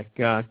paycheck,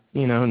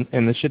 you know,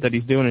 and the shit that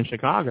he's doing in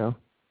Chicago.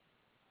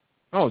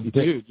 Oh,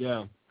 dude,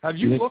 yeah. Have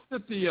you looked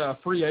at the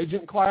free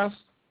agent class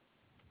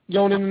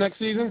going into next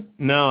season?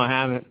 No, I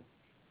haven't.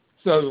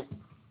 So,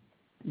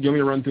 you want me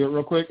to run through it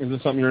real quick? Is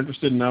this something you're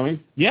interested in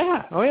knowing?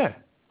 Yeah. Oh, yeah.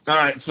 All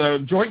right. So,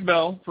 Joyke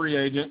Bell, free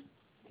agent.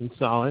 He's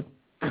solid.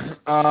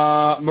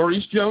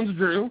 Maurice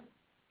Jones-Drew.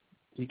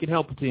 He could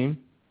help a team.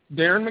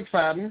 Darren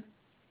McFadden.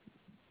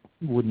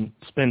 Wouldn't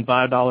spend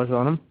 $5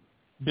 on him.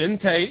 Ben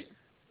Tate.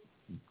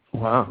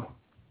 Wow.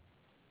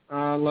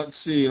 Let's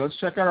see. Let's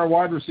check out our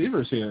wide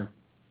receivers here.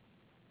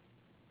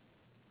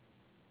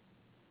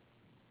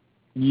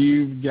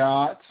 You've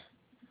got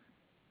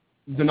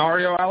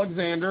Denario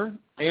Alexander,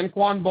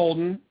 Anquan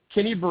Bolden,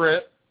 Kenny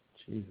Britt,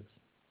 Jesus,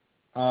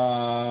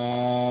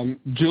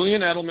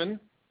 Julian Edelman,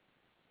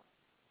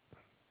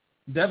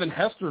 Devin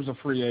Hester's a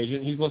free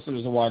agent. He's listed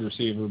as a wide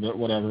receiver, but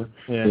whatever.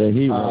 Yeah,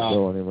 he won't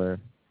go anywhere.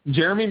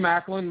 Jeremy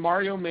Maclin,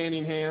 Mario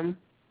Manningham,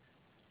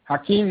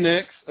 Hakeem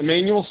Nicks,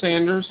 Emmanuel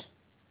Sanders.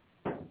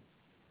 I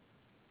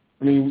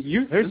mean,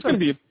 this is going to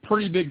be a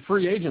pretty big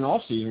free agent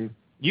offseason.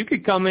 You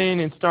could come in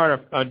and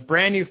start a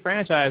brand new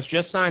franchise,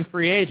 just sign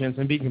free agents,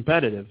 and be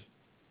competitive.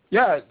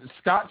 Yeah,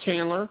 Scott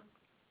Chandler,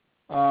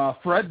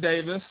 Fred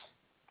Davis,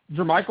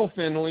 Jermichael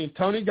Finley,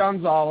 Tony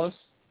Gonzalez,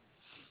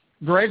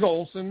 Greg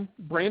Olson,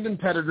 Brandon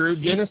Pettigrew,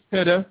 Dennis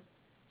Pitta,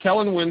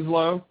 Kellen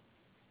Winslow.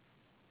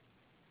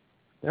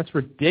 That's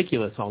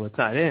ridiculous, all the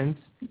tight ends.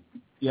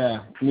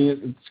 Yeah, I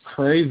mean, it's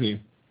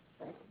crazy.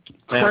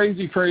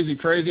 Crazy.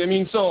 I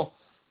mean, so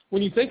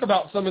when you think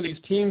about some of these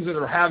teams that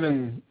are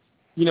having,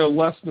 you know,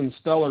 less than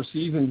stellar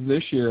seasons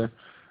this year,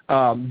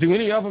 do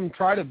any of them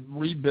try to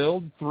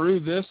rebuild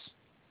through this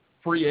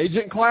free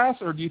agent class,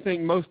 or do you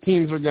think most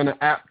teams are going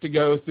to apt to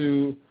go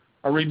through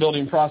a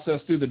rebuilding process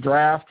through the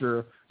draft,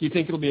 or do you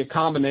think it'll be a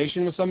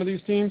combination with some of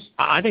these teams?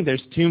 I think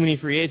there's too many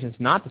free agents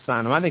not to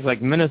sign them. I think,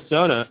 like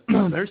Minnesota,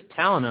 there's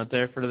talent out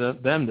there for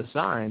them to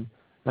sign.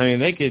 I mean,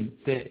 they could,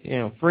 you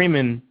know,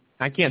 Freeman,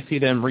 I can't see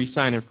them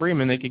re-signing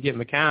Freeman. They could get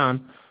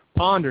McCown.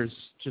 Ponder's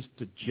just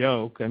a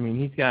joke. I mean,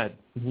 he's got,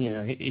 you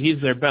know,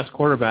 he's their best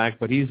quarterback,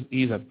 but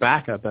he's a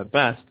backup at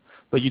best.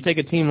 But you take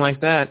a team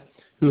like that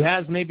who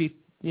has maybe,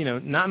 you know,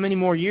 not many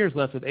more years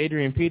left with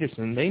Adrian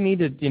Peterson. They need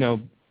to, you know,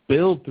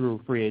 build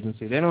through free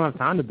agency. They don't have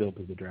time to build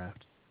through the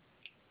draft.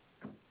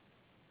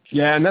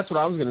 Yeah, and that's what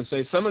I was going to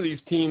say. Some of these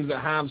teams that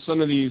have some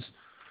of these,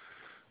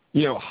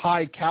 you know,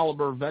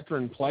 high-caliber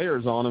veteran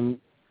players on them,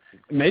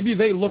 maybe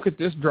they look at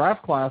this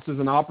draft class as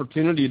an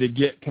opportunity to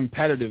get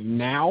competitive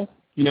now,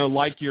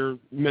 like your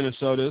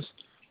Minnesotas.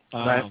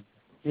 Right.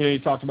 You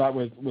talked about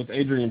with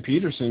Adrian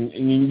Peterson,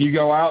 and you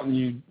go out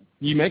and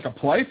you make a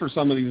play for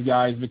some of these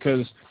guys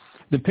because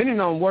depending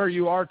on where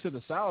you are to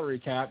the salary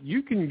cap,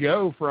 you can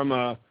go from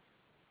a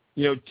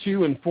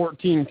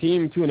 2-14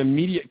 team to an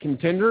immediate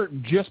contender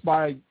just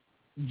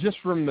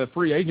from the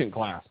free agent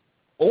class,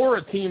 or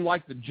a team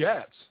like the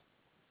Jets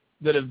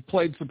that have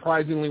played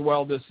surprisingly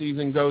well this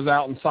season goes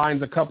out and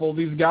signs a couple of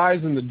these guys,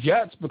 and the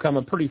Jets become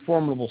a pretty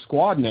formidable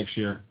squad next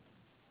year.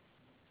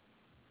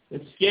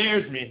 It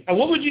scares me.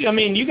 What would you? I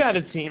mean, you got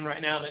a team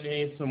right now that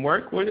needs some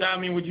work. Would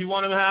you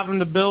want to have them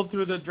to build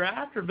through the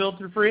draft or build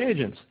through free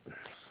agents?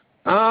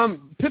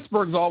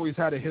 Pittsburgh's always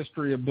had a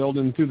history of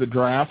building through the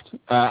draft.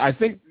 I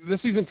think this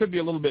season could be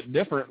a little bit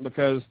different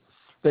because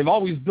they've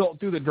always built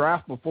through the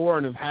draft before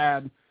and have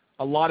had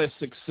a lot of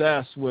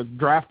success with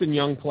drafting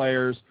young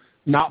players,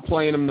 not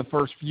playing them the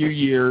first few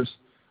years,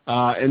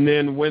 and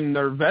then when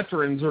their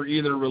veterans are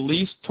either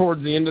released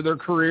towards the end of their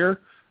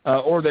career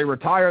or they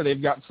retire,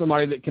 they've got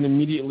somebody that can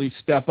immediately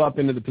step up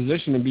into the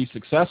position and be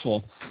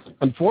successful.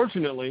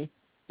 Unfortunately,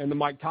 in the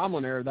Mike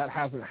Tomlin era, that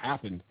hasn't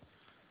happened.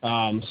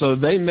 So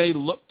they may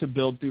look to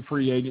build through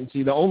free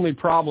agency. The only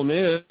problem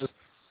is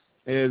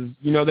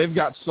they've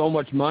got so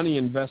much money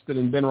invested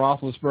in Ben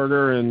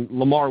Roethlisberger and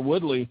LaMarr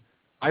Woodley.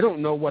 I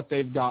don't know what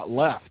they've got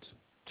left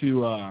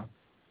to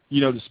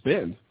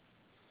spend.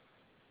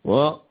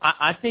 Well,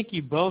 I think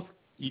both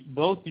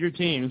your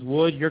teams,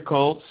 Wood, your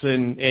Colts,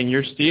 and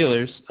your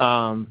Steelers.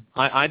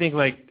 I think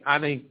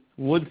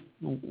Wood,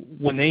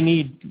 when they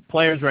need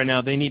players right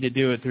now, they need to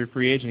do it through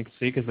free agency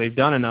because they've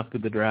done enough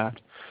through the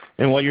draft.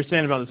 And what you're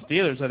saying about the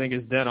Steelers, I think,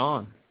 is dead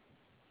on.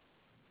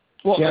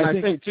 Well, yeah, and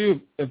I think too,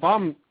 if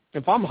I'm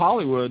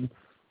Hollywood,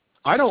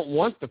 I don't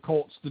want the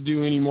Colts to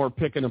do any more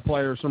picking of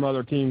players from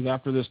other teams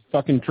after this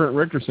fucking Trent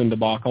Richardson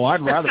debacle.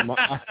 I'd rather,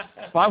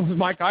 if I was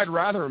Mike, I'd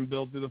rather him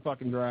build through the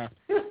fucking draft.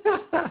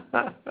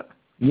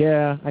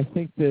 Yeah, I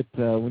think that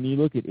when you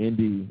look at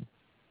Indy,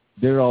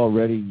 they're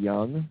already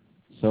young,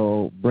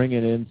 so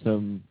bringing in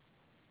some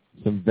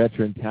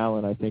veteran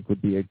talent, I think,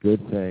 would be a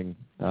good thing.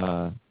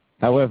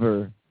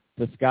 However,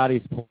 to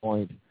Scotty's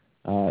point,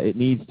 it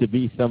needs to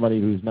be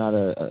somebody who's not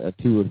a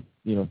 2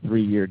 or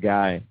 3 year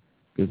guy,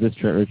 because this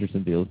Trent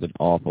Richardson deal has been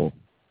awful.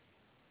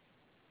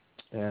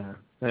 Yeah,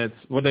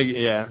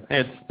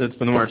 it's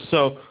been worse.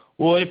 So,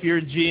 well, if you're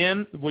a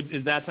GM,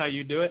 is that how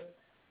you do it?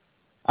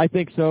 I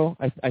think so.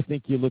 I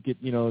think you look at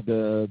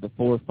the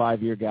 4 or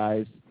 5 year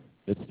guys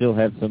that still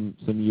have some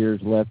years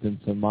left and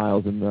some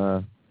miles in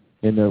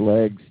their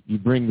legs. You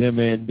bring them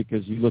in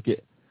because you look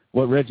at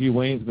what Reggie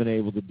Wayne's been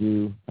able to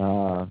do,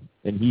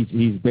 and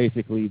he's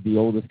basically the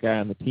oldest guy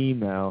on the team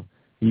now.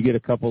 You get a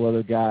couple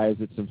other guys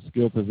at some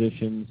skill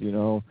positions,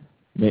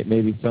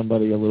 maybe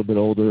somebody a little bit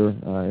older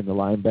in the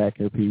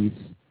linebacker piece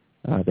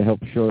to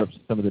help shore up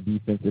some of the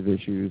defensive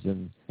issues,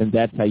 and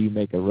that's how you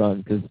make a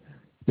run, because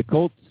the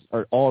Colts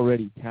are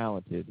already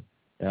talented,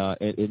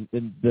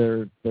 and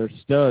their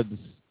studs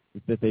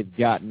that they've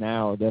got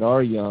now that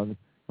are young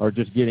are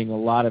just getting a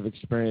lot of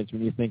experience.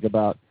 When you think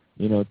about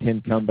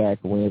 10 comeback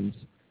wins,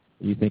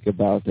 you think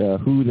about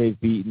who they've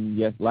beaten.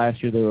 Yes,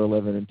 last year they were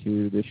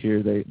 11-2. This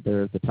year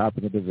they're at the top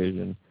of the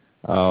division.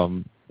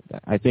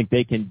 I think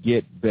they can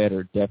get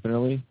better,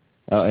 definitely,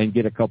 and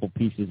get a couple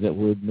pieces that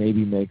would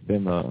maybe make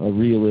them a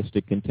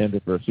realistic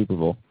contender for a Super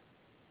Bowl.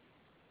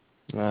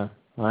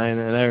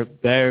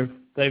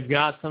 They've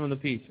got some of the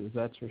pieces,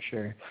 that's for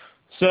sure.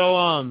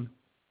 So,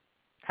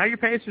 how your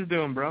Pacers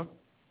doing, bro?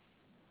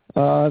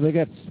 They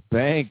got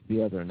spanked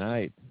the other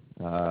night.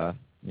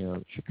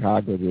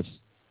 Chicago just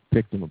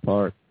picked them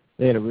apart.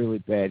 They had a really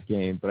bad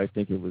game, but I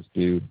think it was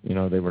due.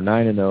 They were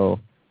 9-0.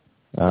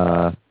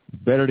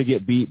 Better to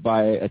get beat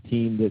by a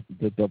team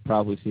that they'll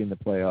probably see in the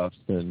playoffs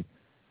than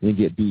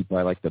get beat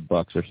by like the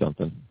Bucks or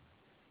something.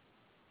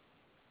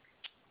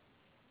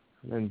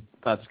 And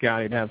thought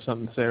Scotty'd have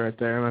something to say right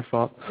there. My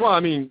fault. Well, I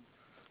mean,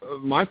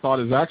 my thought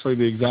is actually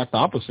the exact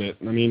opposite.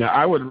 I mean,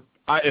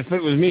 if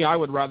it was me, I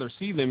would rather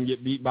see them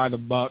get beat by the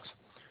Bucks,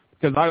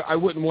 because I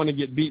wouldn't want to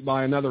get beat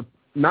by another,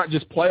 not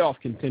just playoff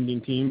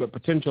contending team, but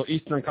potential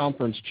Eastern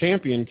Conference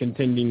champion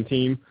contending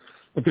team,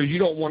 because you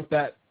don't want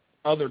that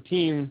other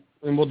team,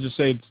 and we'll just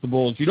say it's the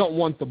Bulls, you don't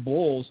want the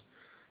Bulls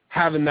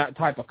having that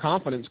type of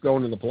confidence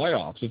going to the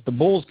playoffs. If the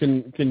Bulls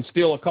can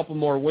steal a couple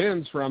more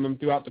wins from them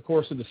throughout the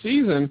course of the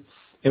season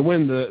and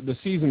win the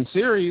season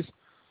series,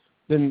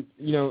 then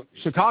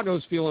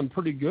Chicago's feeling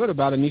pretty good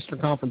about an Eastern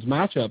Conference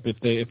matchup if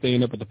they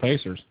end up with the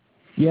Pacers.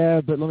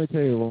 Yeah, but let me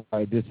tell you why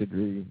I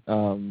disagree.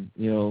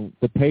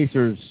 The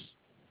Pacers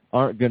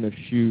aren't going to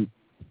shoot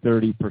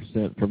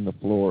 30% from the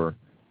floor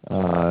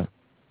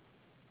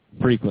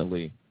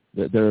frequently.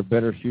 They're a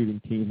better shooting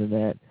team than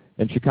that.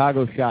 And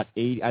Chicago shot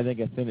 80. I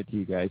think I sent it to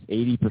you guys,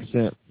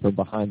 80% from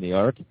behind the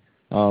arc,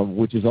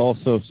 which is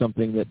also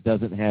something that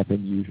doesn't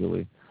happen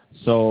usually.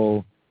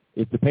 So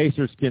if the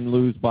Pacers can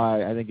lose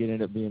by, I think it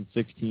ended up being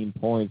 16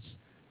 points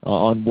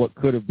on what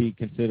could have been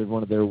considered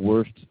one of their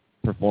worst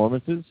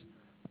performances,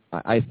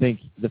 I think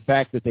the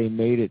fact that they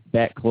made it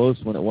that close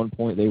when at one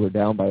point they were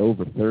down by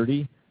over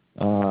 30,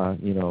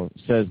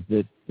 says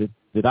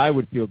that I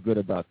would feel good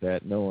about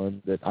that,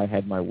 knowing that I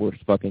had my worst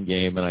fucking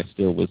game and I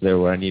still was there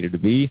where I needed to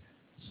be.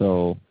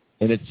 So,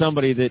 and it's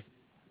somebody that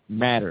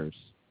matters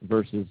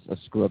versus a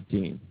scrub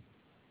team.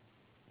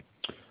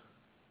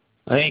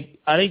 I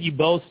think you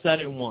both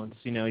said it once.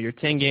 You're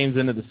 10 games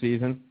into the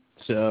season,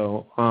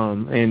 so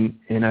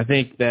and I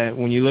think that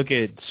when you look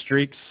at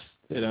streaks,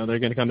 they're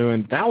going to come to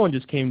an end. That one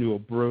just came to a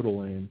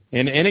brutal end,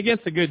 and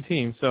against a good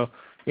team. So,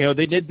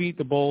 they did beat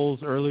the Bulls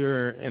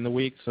earlier in the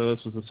week, so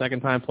this was the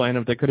second time playing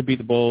them. If they could have beat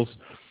the Bulls,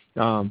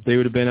 they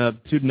would have been up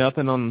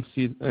 2-0 on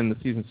in the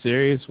season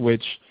series,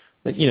 which,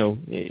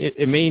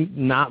 it may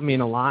not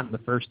mean a lot in the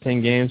first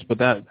 10 games, but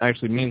that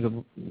actually means a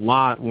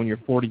lot when you're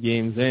 40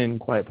 games in,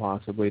 quite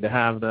possibly, to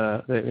have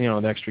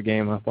the extra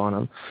game up on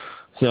them.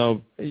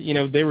 So,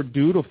 they were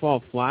due to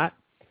fall flat,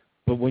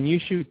 but when you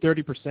shoot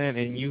 30%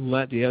 and you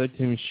let the other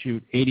team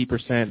shoot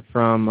 80%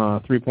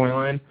 from three-point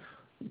line,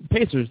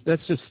 Pacers,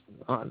 that's just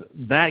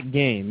that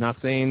game, not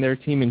saying their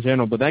team in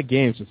general, but that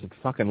game is just a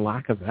fucking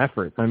lack of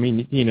effort. I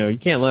mean, you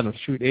can't let them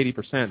shoot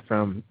 80%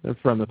 from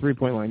the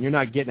three-point line. You're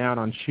not getting out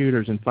on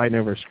shooters and fighting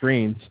over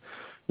screens.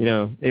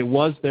 It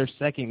was their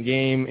second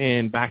game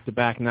in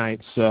back-to-back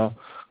nights, so,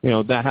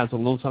 that has a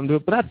little something to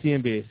it. But that's the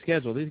NBA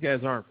schedule. These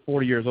guys aren't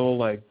 40 years old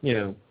like,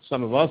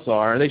 some of us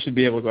are. They should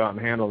be able to go out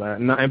and handle that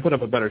and put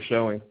up a better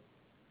showing.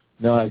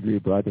 No, I agree,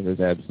 bro. I think there's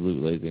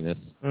absolute laziness.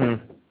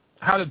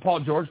 How did Paul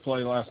George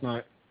play last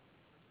night?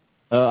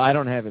 I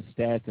don't have his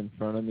stats in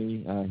front of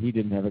me. He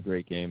didn't have a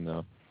great game,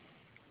 though.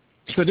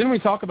 So didn't we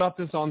talk about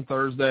this on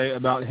Thursday,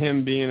 about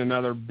him being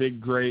another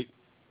big, great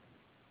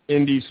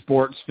indie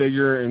sports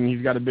figure, and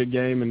he's got a big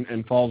game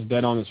and falls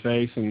dead on his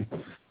face? And,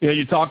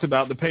 you talked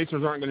about the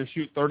Pacers aren't going to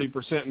shoot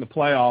 30% in the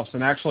playoffs,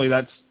 and actually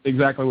that's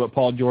exactly what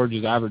Paul George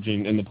is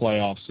averaging in the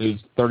playoffs,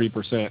 is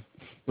 30%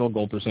 field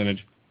goal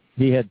percentage.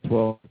 He had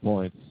 12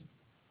 points.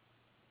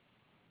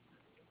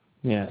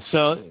 Yeah,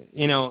 so,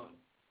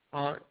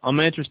 I'm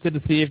interested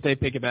to see if they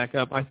pick it back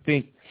up. I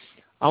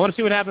want to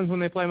see what happens when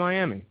they play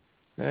Miami,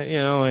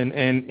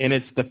 and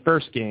it's the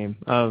first game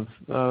of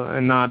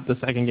and not the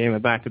second game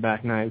of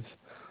back-to-back nights.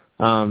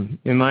 And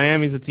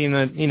Miami's a team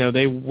that,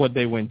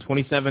 they win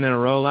 27 in a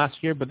row last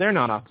year, but they're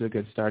not off to a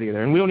good start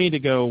either. And we don't need to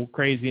go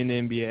crazy in the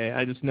NBA.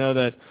 I just know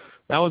that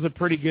was a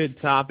pretty good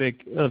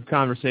topic of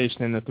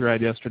conversation in the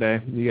thread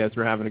yesterday. You guys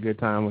were having a good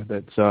time with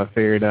it, so I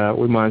figured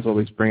we might as well at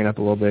least bring it up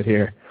a little bit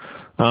here.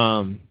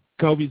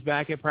 Kobe's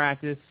back at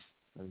practice.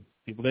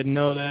 People didn't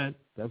know that.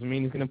 Doesn't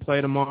mean he's going to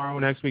play tomorrow.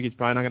 Next week he's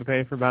probably not going to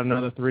play for about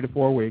another 3 to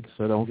 4 weeks,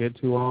 so don't get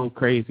too all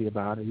crazy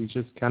about it. He's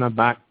just kind of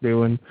back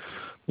doing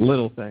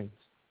little things.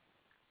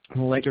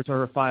 The Lakers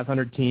are a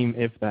 500 team,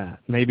 if that.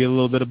 Maybe a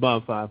little bit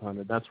above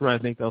 500. That's where I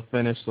think they'll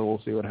finish, so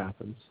we'll see what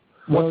happens.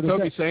 What's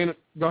Kobe saying?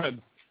 Go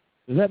ahead.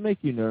 Does that make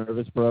you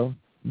nervous, bro,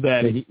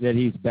 that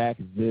he's back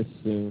this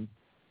soon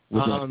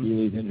with an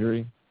Achilles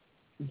injury?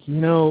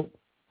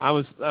 I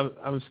was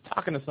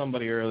talking to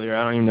somebody earlier.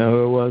 I don't even know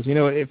who it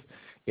was.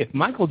 If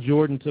Michael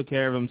Jordan took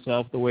care of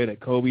himself the way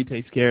that Kobe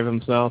takes care of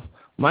himself,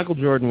 Michael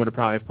Jordan would have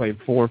probably played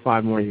 4 or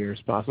 5 more years,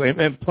 possibly,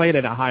 and played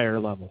at a higher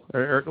level.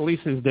 Or at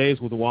least his days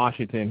with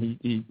Washington,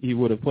 he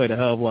would have played a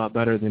hell of a lot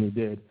better than he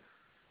did.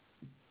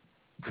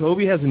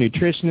 Kobe has a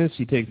nutritionist.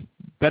 He takes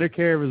better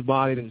care of his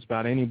body than just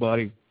about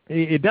anybody.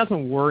 It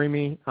doesn't worry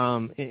me,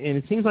 and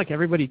it seems like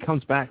everybody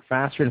comes back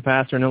faster and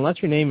faster. And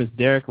unless your name is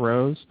Derrick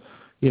Rose,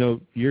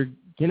 you're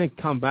going to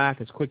come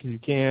back as quick as you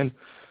can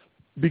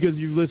because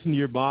you listen to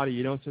your body.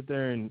 You don't sit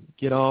there and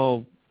get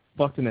all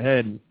fucked in the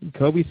head.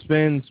 Kobe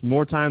spends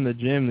more time in the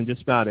gym than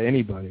just about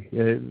anybody,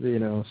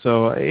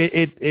 so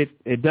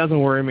it doesn't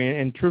worry me.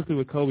 And truthfully,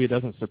 with Kobe, it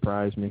doesn't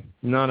surprise me.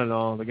 Not at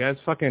all. The guy's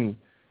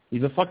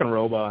he's a fucking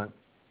robot.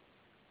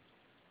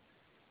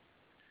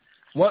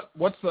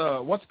 What's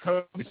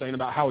Kobe saying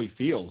about how he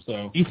feels,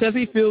 though? He says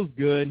he feels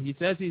good. He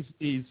says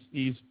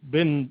he's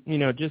been,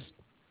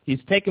 he's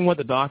taken what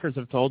the doctors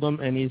have told him,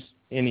 and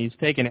he's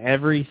taken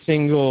every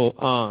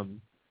single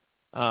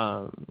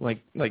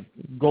like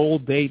goal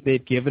date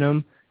they've given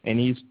him, and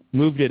he's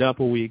moved it up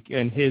a week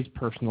in his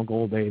personal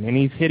goal date, and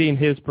he's hitting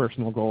his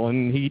personal goal,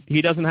 and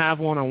he doesn't have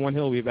one on when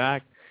he'll be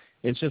back.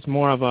 It's just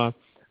more of a,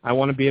 I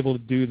want to be able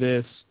to do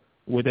this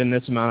within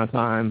this amount of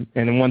time,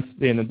 and then once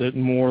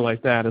more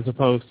like that, as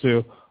opposed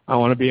to I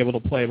want to be able to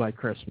play by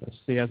Christmas.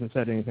 He hasn't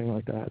said anything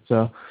like that.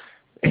 So,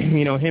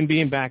 him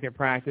being back at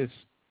practice,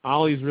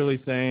 all he's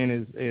really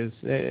saying is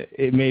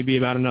it may be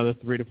about another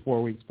 3 to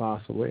 4 weeks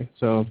possibly.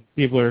 So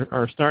people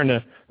are starting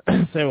to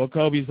say, well,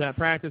 Kobe's at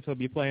practice, he'll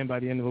be playing by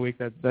the end of the week.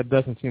 That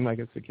doesn't seem like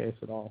it's the case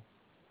at all.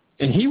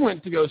 And he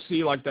went to go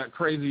see like that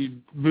crazy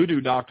voodoo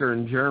doctor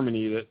in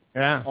Germany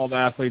that all the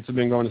athletes have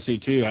been going to see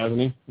too, hasn't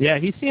he? Yeah,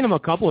 he's seen him a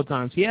couple of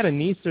times. He had a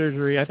knee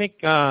surgery. I think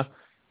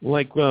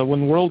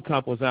when World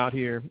Cup was out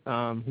here,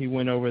 he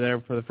went over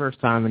there for the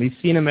first time, and he's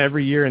seen him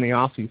every year in the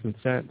offseason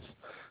since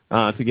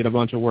to get a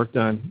bunch of work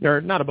done.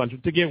 Or not a bunch,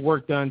 to get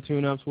work done,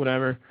 tune-ups,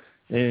 whatever.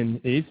 And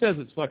he says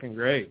it's fucking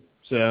great.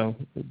 So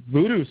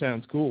voodoo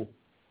sounds cool.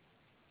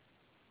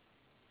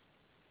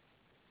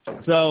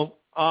 So,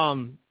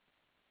 NBA.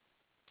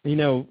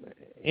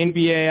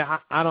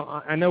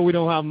 I know we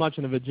don't have much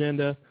of an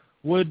agenda.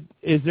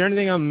 Is there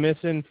anything I'm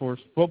missing for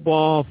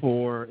football,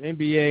 for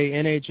NBA,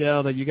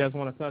 NHL that you guys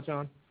want to touch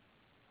on?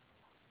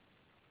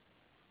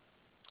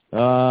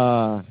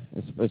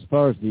 As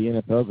far as the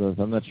NFL goes,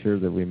 I'm not sure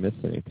that we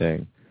missed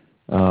anything.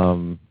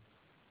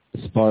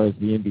 As far as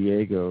the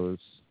NBA goes,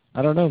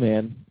 I don't know,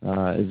 man.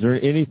 Is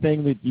there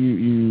anything that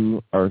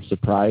you are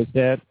surprised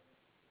at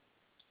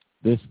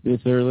this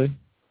early?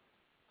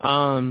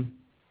 I'm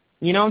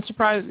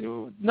surprised.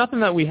 Nothing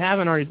that we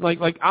haven't already.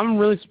 Like I'm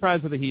really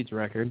surprised with the Heat's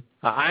record.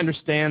 I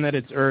understand that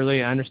it's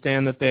early. I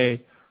understand that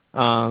they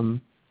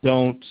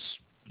don't.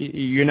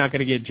 You're not going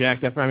to get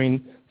jacked up. I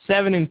mean,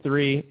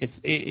 7-3.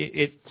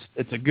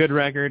 It's a good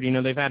record.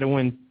 They've had to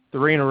win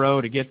 3 in a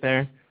row to get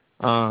there.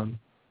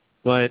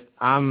 But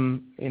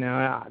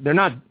they're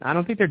not. I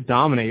don't think they're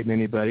dominating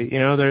anybody.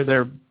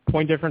 Their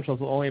point differential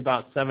is only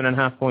about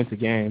 7.5 points a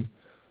game.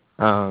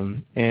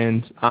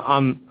 And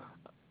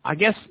I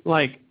guess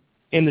like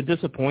in the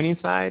disappointing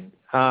side,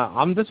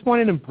 I'm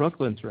disappointed in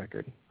Brooklyn's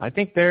record. I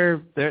think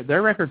their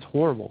record's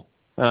horrible.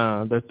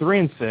 They're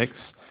 3-6.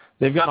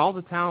 They've got all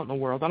the talent in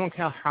the world. I don't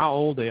care how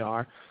old they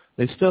are.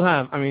 They still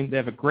have. I mean, they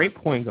have a great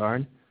point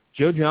guard,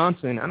 Joe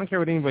Johnson. I don't care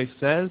what anybody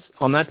says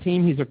on that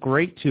team. He's a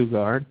great 2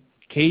 guard.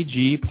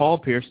 KG, Paul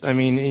Pierce. I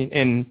mean,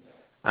 and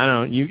I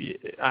don't know.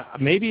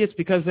 Maybe it's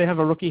because they have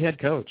a rookie head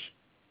coach.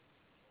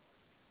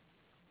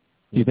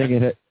 Do you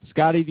think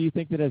Scotty? Do you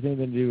think that has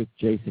anything to do with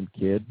Jason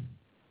Kidd?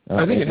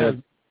 I think it has.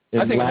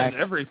 I think it has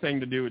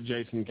everything to do with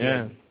Jason Kidd.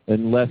 Yeah.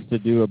 And less to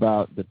do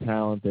about the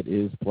talent that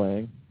is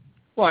playing.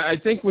 Well, I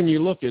think when you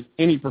look at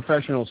any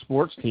professional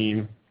sports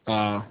team,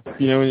 and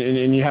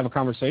you have a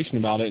conversation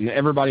about it, and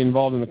everybody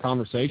involved in the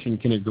conversation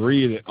can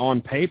agree that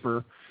on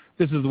paper,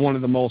 this is one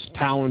of the most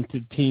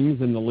talented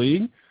teams in the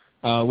league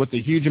with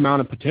a huge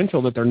amount of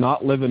potential that they're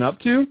not living up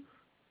to.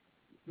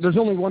 There's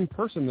only one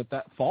person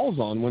that falls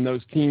on when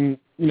those team,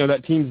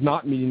 that team's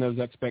not meeting those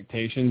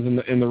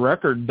expectations, and the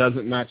record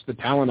doesn't match the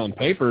talent on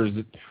paper.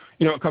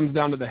 It comes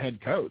down to the head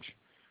coach.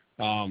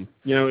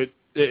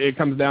 It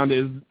comes down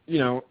to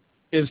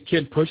is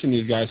Kidd pushing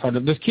these guys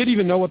hard? Does Kidd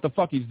even know what the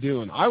fuck he's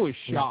doing? I was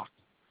shocked.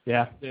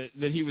 Yeah.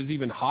 That he was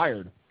even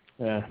hired.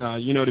 Yeah.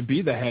 To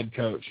be the head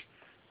coach.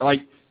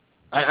 Like,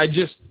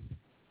 it's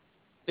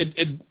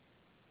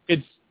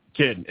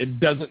Kidd. It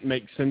doesn't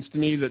make sense to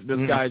me that this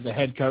guy's a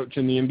head coach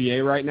in the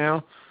NBA right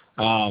now.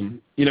 A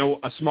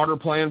smarter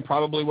plan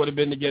probably would have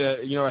been to get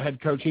a head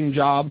coaching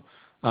job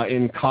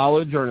in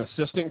college or an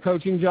assistant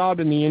coaching job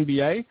in the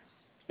NBA,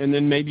 and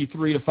then maybe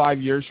 3 to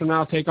 5 years from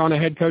now take on a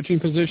head coaching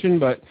position.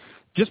 But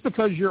just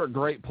because you're a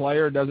great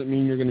player doesn't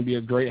mean you're going to be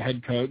a great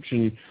head coach.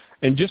 And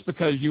just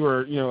because you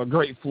were, a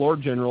great floor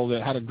general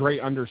that had a great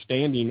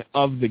understanding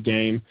of the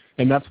game,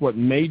 and that's what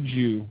made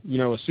you,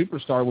 a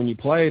superstar when you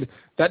played,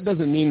 that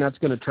doesn't mean that's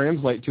going to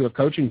translate to a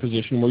coaching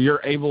position where you're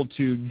able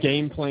to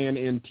game plan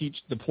and teach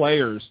the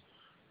players,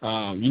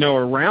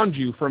 around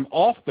you from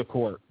off the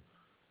court,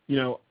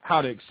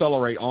 how to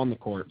accelerate on the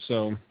court.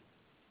 So,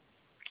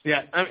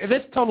 yeah,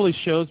 this totally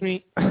shows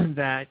me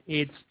that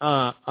it's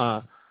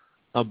a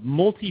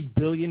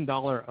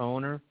multi-billion-dollar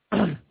owner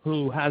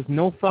who has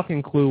no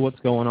fucking clue what's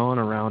going on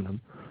around him.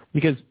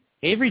 Because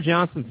Avery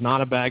Johnson's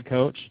not a bad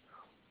coach.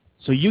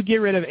 So you get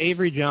rid of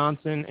Avery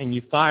Johnson and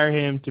you fire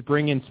him to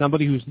bring in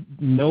somebody who's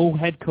no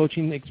head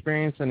coaching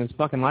experience in his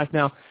fucking life.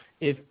 Now,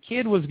 if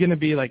Kidd was going to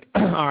be like,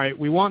 all right,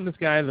 we want this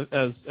guy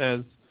as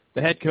the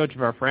head coach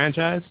of our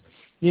franchise,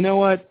 you know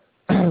what?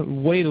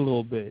 Wait a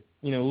little bit.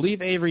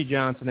 Leave Avery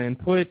Johnson and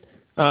put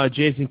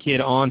Jason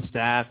Kidd on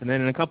staff, and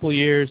then in a couple of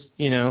years,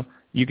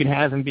 you can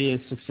have him be a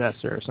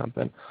successor or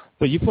something.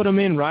 But you put him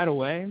in right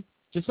away,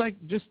 just like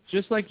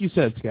you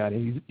said,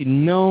 Scotty. He's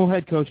no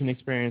head coaching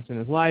experience in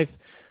his life.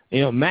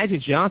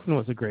 Magic Johnson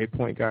was a great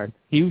point guard.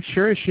 He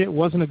sure as shit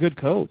wasn't a good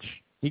coach.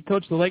 He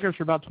coached the Lakers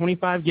for about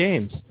 25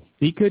 games.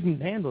 He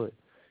couldn't handle it.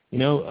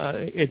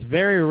 It's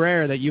very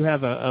rare that you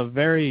have a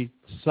very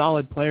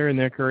solid player in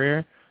their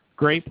career,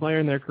 great player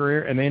in their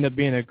career, and they end up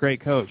being a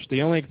great coach.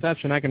 The only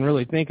exception I can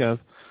really think of,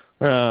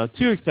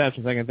 2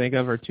 exceptions I can think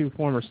of, are 2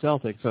 former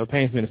Celtics, so it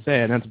pains me to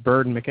say it, and that's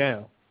Bird and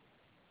McHale.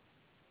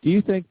 Do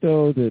you think,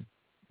 though, that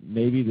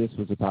maybe this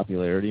was a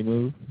popularity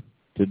move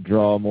to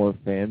draw more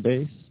fan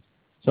base?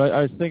 So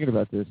I was thinking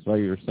about this while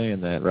you were saying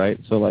that, right?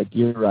 So, like,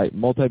 you're right,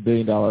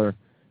 multi-billion-dollar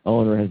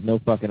owner has no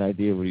fucking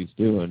idea what he's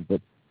doing,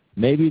 but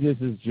maybe this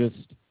is just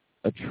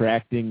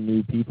attracting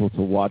new people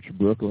to watch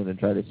Brooklyn and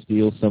try to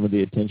steal some of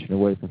the attention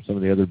away from some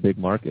of the other big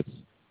markets.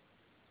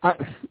 I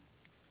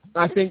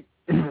think...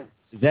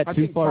 Is that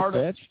too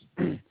far-fetched?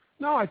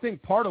 No, I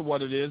think part of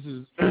what it is,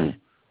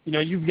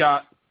 you've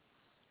got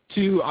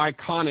 2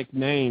 iconic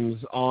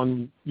names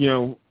on,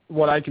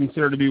 what I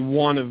consider to be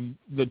one of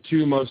the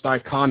 2 most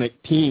iconic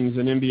teams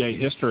in NBA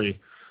history.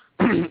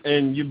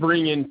 And you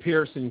bring in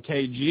Pierce and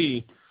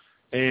KG,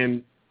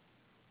 and,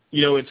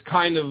 it's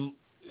kind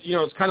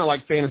of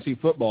like fantasy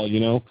football,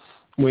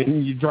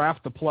 when you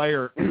draft a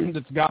player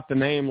that's got the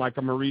name like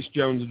a Maurice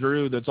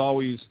Jones-Drew that's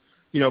always,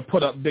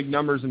 put up big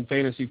numbers in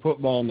fantasy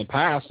football in the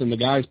past, and the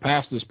guy's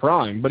past his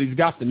prime, but he's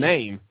got the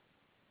name.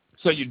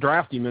 So you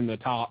draft him in the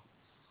top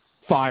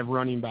 5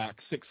 running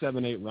backs, 6,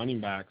 7, 8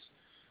 running backs.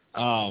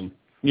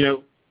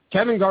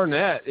 Kevin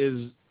Garnett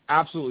is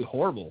absolutely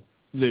horrible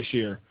this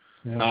year.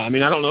 Yeah. I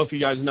don't know if you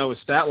guys know his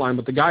stat line,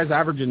 but the guy's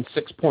averaging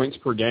 6 points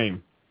per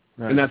game,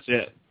 and that's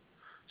it.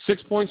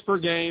 6 points per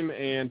game,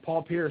 and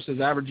Paul Pierce is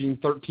averaging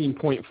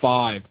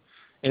 13.5,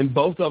 and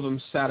both of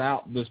them sat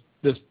out this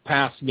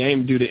past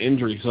game due to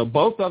injury. So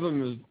both of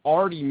them have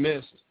already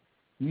missed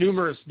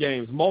numerous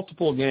games,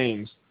 multiple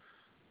games,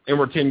 and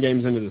we're 10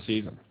 games into the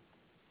season.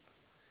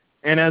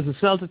 And as a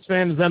Celtics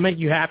fan, does that make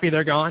you happy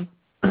they're gone?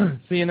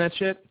 Seeing that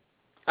shit?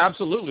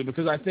 Absolutely,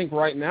 because I think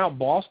right now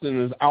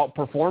Boston is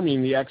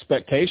outperforming the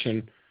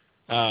expectation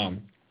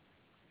from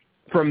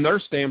their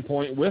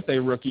standpoint with a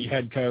rookie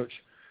head coach.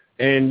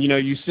 And,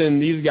 you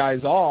send these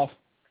guys off,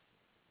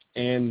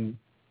 and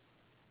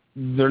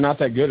they're not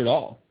that good at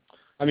all.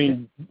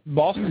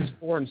 Boston's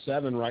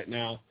 4-7 right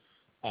now,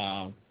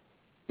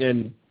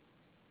 and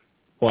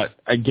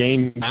a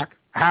game back,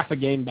 half a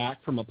game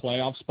back from a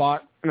playoff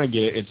spot. And I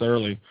get it, it's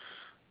early.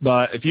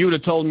 But if you would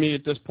have told me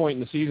at this point in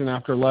the season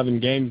after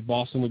 11 games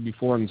Boston would be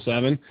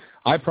 4-7,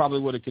 I probably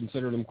would have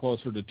considered them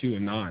closer to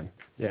 2-9.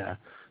 Yeah.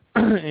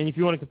 And if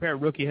you want to compare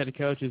rookie head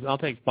coaches, I'll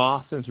take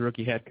Boston's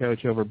rookie head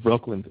coach over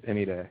Brooklyn's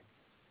any day.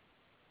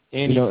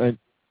 It's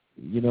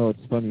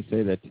funny you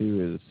say that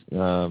too,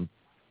 is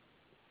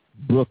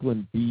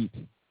Brooklyn beat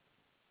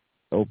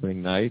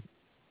opening night,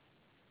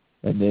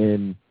 and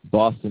then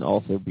Boston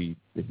also beat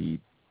the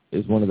Heat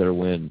is one of their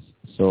wins.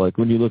 So,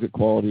 when you look at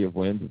quality of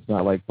wins, it's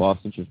not like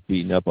Boston's just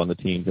beating up on the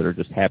teams that are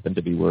just happen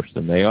to be worse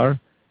than they are.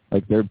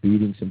 They're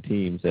beating some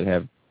teams that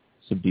have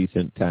some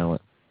decent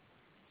talent.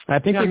 I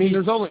think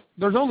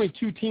there's only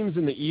 2 teams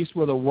in the East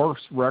with a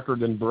worse record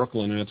than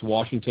Brooklyn, and it's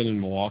Washington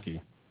and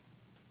Milwaukee.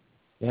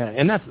 Yeah,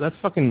 and that's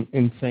fucking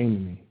insane to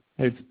me.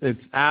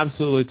 It's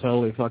absolutely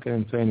totally fucking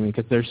insane to me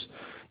because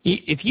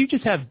if you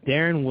just have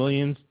Darren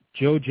Williams,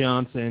 Joe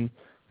Johnson,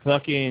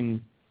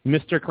 fucking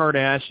Mr.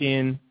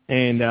 Kardashian,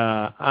 and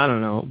I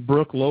don't know,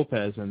 Brooke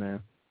Lopez in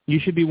there, you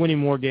should be winning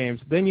more games.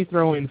 Then you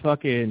throw in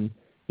fucking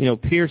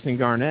Pierce and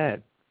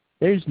Garnett.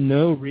 There's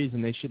no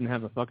reason they shouldn't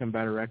have a fucking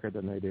better record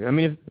than they do.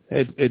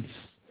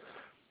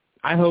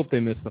 I hope they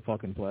miss the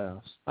fucking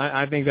playoffs.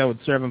 I think that would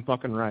serve them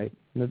fucking right.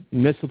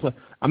 Miss the play.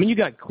 You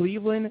got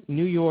Cleveland,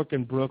 New York,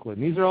 and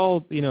Brooklyn. These are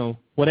all,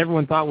 what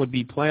everyone thought would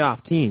be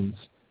playoff teams,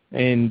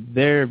 and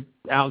they're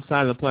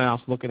outside of the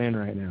playoffs looking in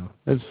right now.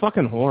 It's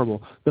fucking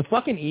horrible. The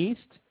fucking East,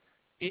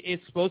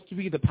 it's supposed to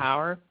be the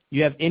power.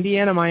 You have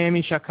Indiana,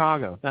 Miami,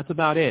 Chicago. That's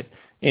about it.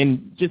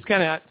 And just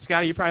kind of,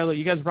 Scotty, you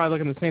guys are probably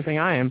looking at the same thing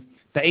I am.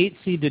 The 8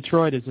 seed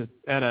Detroit is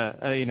at a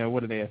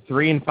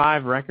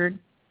 3-5 record,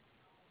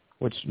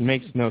 which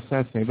makes no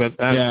sense to me. But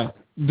yeah,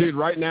 dude,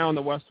 right now in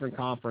the Western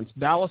Conference,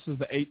 Dallas is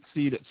the 8th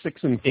seed at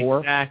 6-4.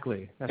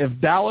 Exactly.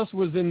 If Dallas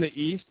was in the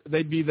East,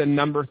 they'd be the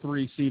number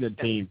 3 seeded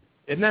team.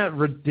 Isn't that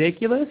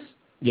ridiculous?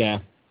 Yeah.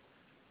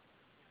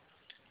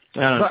 I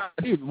don't know.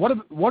 But, dude,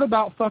 what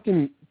about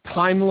fucking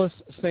timeless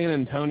San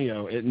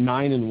Antonio at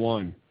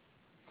 9-1?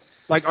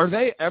 Are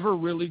they ever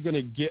really going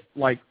to get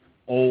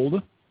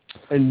old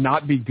and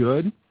not be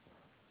good?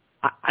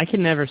 I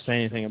can never say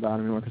anything about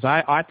them anymore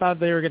because I thought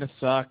they were going to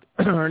suck,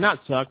 or not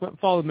suck, but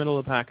fall the middle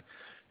of the pack.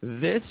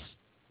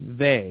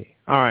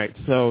 All right,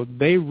 so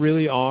they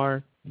really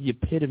are the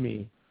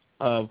epitome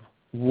of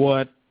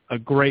what a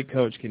great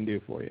coach can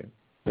do for you.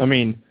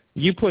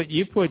 You put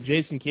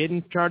Jason Kidd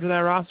in charge of that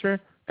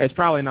roster, it's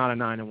probably not a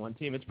 9-1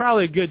 team. It's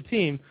probably a good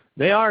team.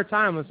 They are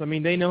timeless.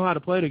 They know how to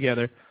play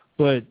together,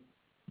 but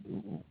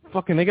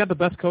fucking they got the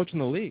best coach in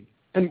the league.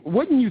 And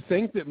wouldn't you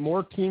think that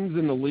more teams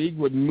in the league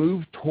would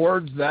move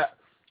towards that?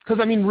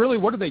 Because, really,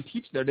 what do they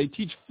teach there? They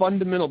teach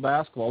fundamental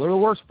basketball. They're the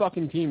worst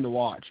fucking team to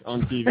watch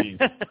on TV.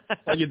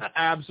 It's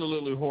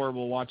absolutely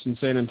horrible watching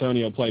San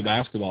Antonio play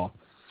basketball.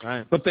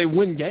 Right. But they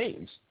win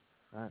games.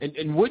 Right.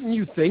 And wouldn't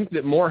you think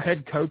that more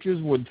head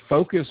coaches would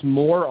focus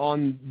more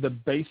on the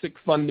basic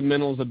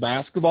fundamentals of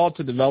basketball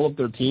to develop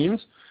their teams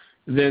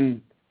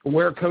than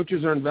where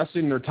coaches are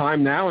investing their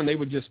time now, and they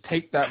would just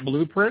take that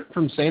blueprint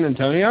from San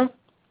Antonio?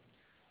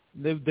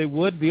 They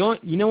would.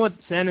 You know what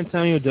San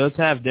Antonio does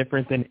have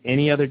different than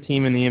any other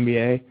team in the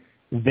NBA?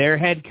 Their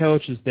head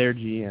coach is their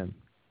GM.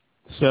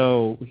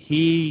 So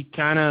he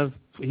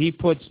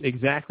puts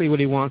exactly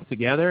what he wants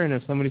together, and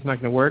if somebody's not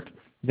going to work,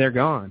 they're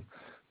gone.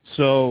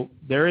 So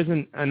there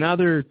isn't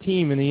another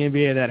team in the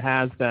NBA that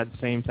has that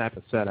same type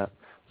of setup.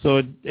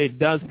 So it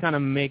does kind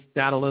of make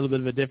that a little bit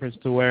of a difference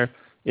to where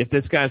if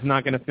this guy's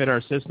not going to fit our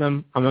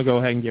system, I'm going to go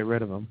ahead and get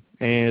rid of him.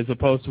 And as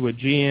opposed to a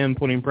GM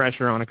putting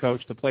pressure on a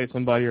coach to play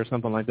somebody or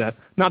something like that.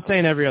 Not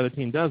saying every other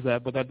team does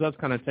that, but that does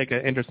kind of take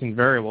an interesting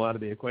variable out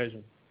of the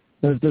equation.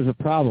 There's a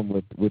problem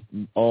with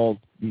all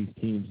these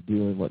teams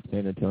doing what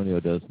San Antonio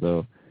does,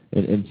 though.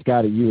 And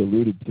Scotty, you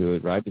alluded to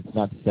it, right? It's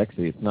not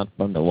sexy. It's not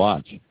fun to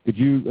watch. Could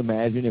you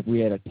imagine if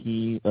we had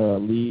a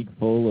league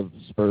full of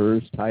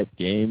Spurs-type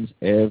games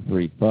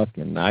every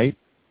fucking night?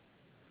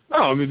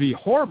 Oh, it would be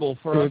horrible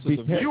for us as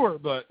a viewer,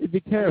 but it'd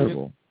be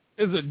terrible.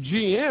 As a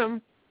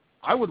GM,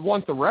 I would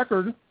want the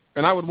record,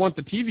 and I would want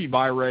the TV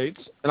buy rates,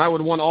 and I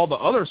would want all the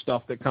other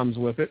stuff that comes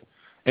with it.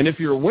 And if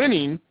you're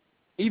winning,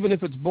 even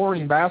if it's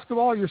boring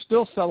basketball, you're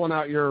still selling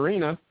out your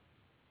arena.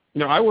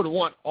 I would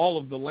want all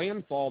of the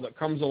landfall that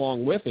comes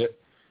along with it.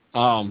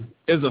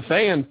 As a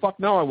fan, fuck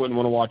no, I wouldn't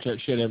want to watch that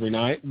shit every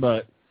night.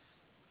 But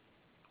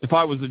if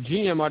I was a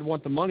GM, I'd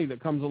want the money that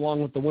comes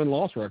along with the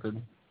win-loss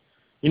record.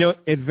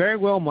 It very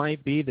well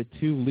might be the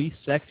two least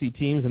sexy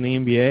teams in the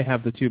NBA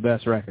have the two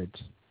best records.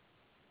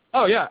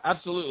 Oh, yeah,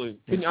 absolutely.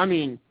 I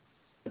mean,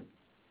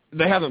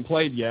 they haven't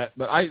played yet,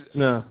 but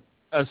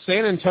a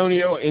San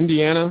Antonio,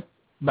 Indiana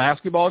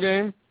basketball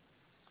game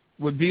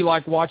would be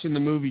like watching the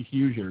movie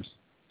Hoosiers,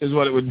 is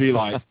what it would be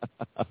like.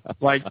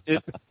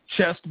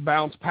 Chest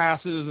bounce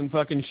passes and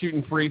fucking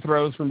shooting free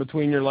throws from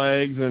between your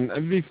legs, and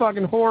it'd be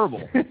fucking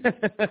horrible.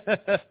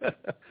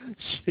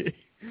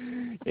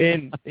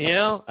 And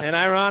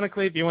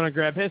ironically, if you want to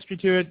grab history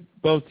to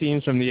it, both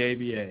teams from the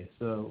ABA,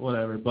 so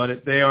whatever.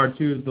 But they are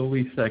two of the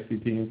least sexy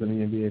teams in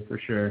the NBA for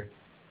sure.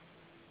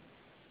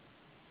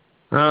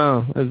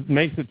 Oh, it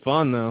makes it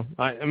fun though.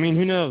 I mean,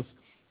 who knows?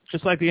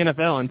 Just like the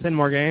NFL, in 10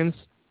 more games,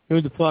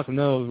 who the fuck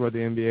knows where the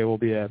NBA will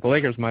be at? The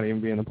Lakers might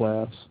even be in the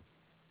playoffs.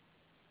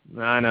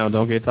 I know,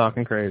 don't get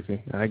talking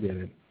crazy. I get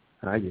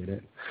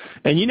it.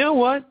 And you know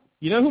what?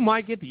 You know who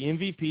might get the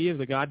MVP of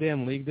the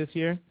goddamn league this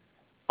year?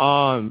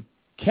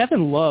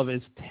 Kevin Love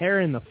is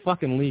tearing the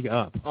fucking league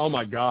up. Oh,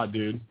 my God,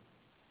 dude.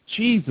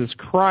 Jesus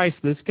Christ,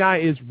 this guy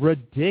is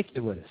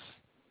ridiculous.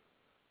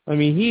 I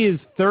mean, he is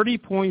 30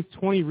 points,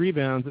 20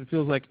 rebounds, it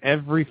feels like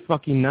every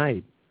fucking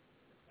night.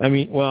 I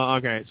mean, well,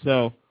 okay,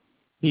 so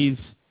he's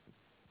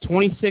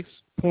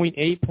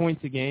 26.8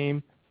 points a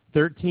game,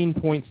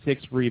 13.6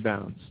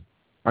 rebounds.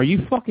 Are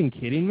you fucking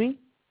kidding me?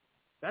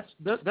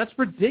 That's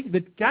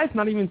ridiculous. The guy's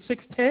not even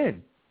 6'10".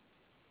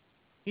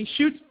 He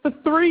shoots the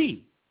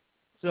three.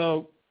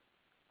 So,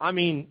 I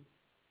mean,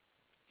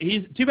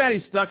 he's too bad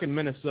he's stuck in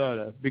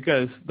Minnesota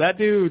because that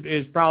dude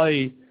is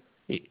probably,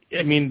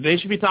 I mean, they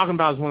should be talking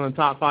about as one of the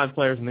top 5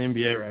 players in the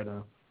NBA right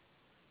now.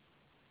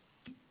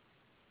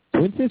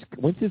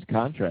 When's his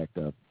contract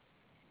up?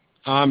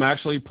 I'm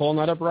actually pulling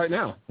that up right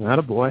now.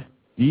 Attaboy.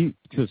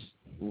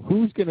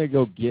 Who's going to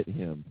go get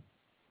him?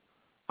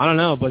 I don't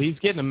know, but he's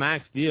getting a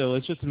max deal.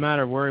 It's just a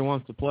matter of where he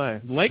wants to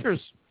play. The Lakers.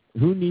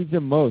 Who needs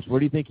him most? Where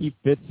do you think he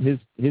fits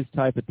his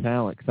type of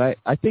talent? Because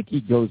I think he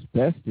goes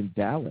best in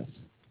Dallas.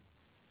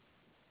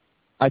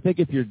 I think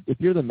if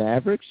you're the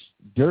Mavericks,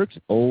 Dirk's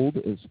old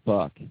as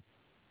fuck.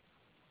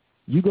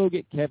 You go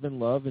get Kevin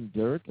Love and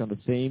Dirk on the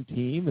same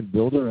team and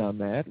build around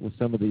that with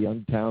some of the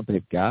young talent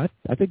they've got.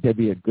 I think that'd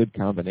be a good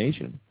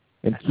combination.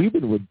 And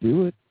Cuban would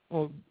do it.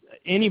 Well,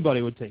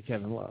 anybody would take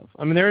Kevin Love.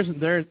 I mean,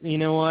 there's you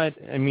know what?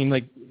 I mean,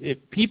 like,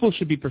 people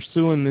should be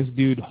pursuing this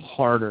dude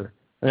harder.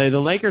 The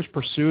Lakers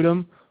pursued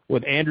him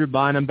with Andrew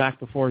Bynum back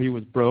before he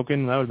was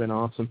broken. That would have been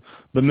awesome.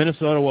 But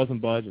Minnesota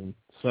wasn't budging.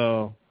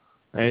 So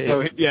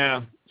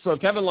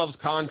Kevin Love's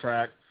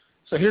contract.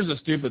 So here's the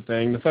stupid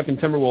thing. The fucking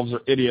Timberwolves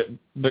are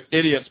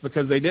idiots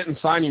because they didn't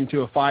sign him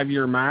to a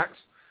 5-year max.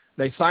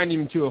 They signed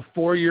him to a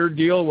 4-year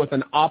deal with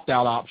an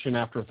opt-out option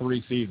after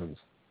 3 seasons.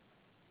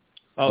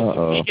 Oh,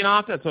 so he can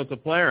opt out, so it's a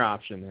player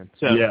option then.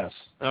 So, yes.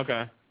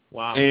 Okay.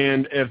 Wow.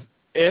 And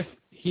if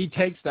he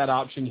takes that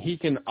option, he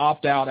can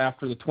opt out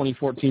after the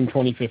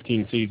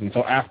 2014-2015 season,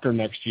 so after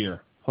next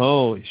year.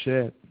 Holy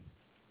shit.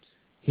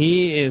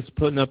 He is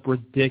putting up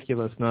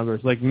ridiculous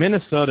numbers. Like,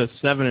 Minnesota's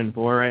 7-4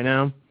 right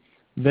now.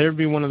 They'd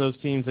be one of those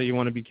teams that you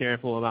want to be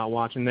careful about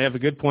watching. They have a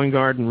good point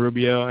guard in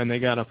Rubio, and they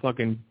got a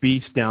fucking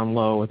beast down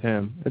low with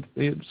him.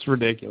 It's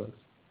ridiculous.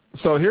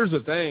 So here's the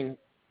thing.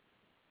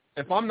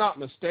 If I'm not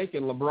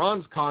mistaken,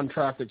 LeBron's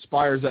contract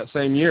expires that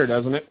same year,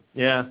 doesn't it?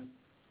 Yeah.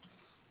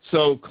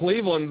 So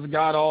Cleveland's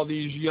got all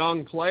these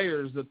young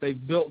players that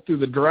they've built through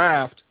the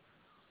draft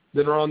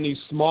that are on these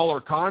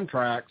smaller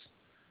contracts.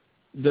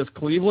 Does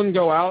Cleveland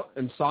go out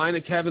and sign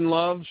a Kevin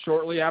Love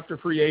shortly after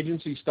free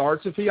agency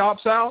starts if he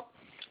opts out,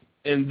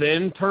 and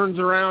then turns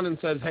around and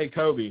says, hey,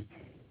 Kobe,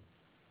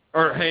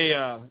 or hey,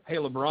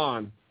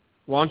 LeBron,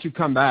 why don't you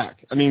come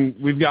back? I mean,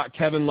 we've got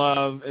Kevin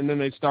Love, and then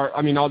they start,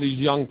 I mean, all these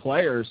young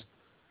players.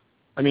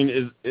 I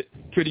mean,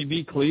 could he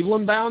be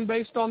Cleveland bound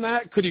based on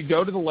that? Could he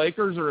go to the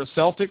Lakers or a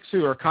Celtics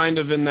who are kind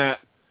of in that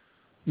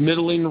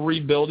middling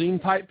rebuilding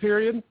type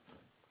period?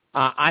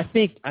 I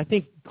think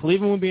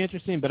Cleveland would be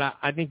interesting, but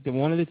I think that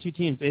one of the two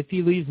teams, if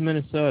he leaves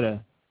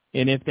Minnesota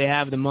and if they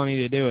have the money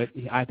to do it,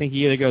 I think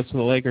he either goes to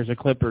the Lakers or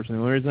Clippers. And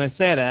the reason I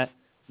say that,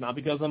 not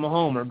because I'm a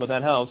homer, but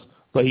that helps,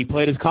 but he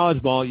played his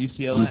college ball at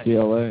UCLA.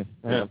 UCLA.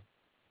 Yeah.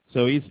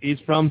 So he's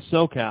from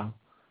SoCal.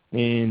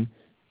 And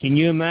can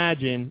you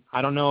imagine,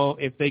 I don't know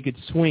if they could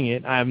swing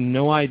it. I have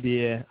no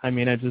idea. I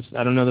mean, I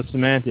don't know the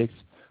semantics.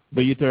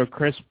 But you throw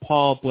Chris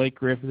Paul, Blake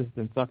Griffith,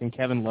 and fucking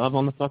Kevin Love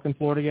on the fucking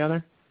floor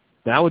together?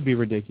 That would be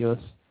ridiculous.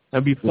 That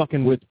would be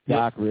fucking... With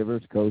Doc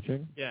Rivers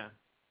coaching? Yeah.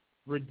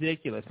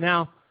 Ridiculous.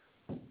 Now,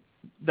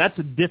 that's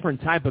a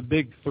different type of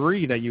big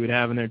three that you would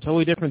have in there.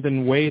 Totally different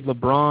than Wade,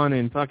 LeBron,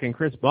 and fucking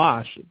Chris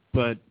Bosh.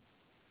 But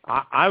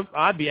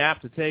I'd be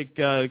apt to take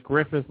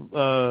Griffith,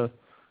 fucking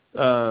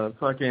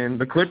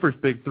the Clippers'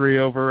 big three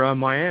over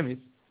Miami's.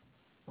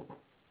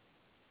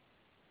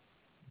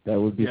 That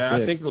would be sick.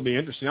 I think it'll be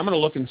interesting. I'm going to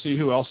look and see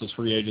who else is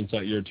free agents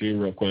that year,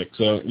 too, real quick.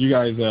 So you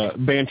guys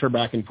banter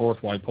back and forth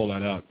while I pull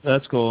that up.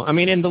 That's cool. I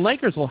mean, and the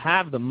Lakers will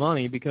have the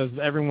money because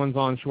everyone's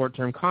on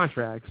short-term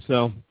contracts.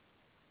 So,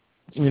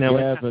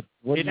 but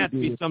it'd have to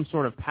be some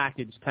sort of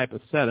package type of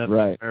setup.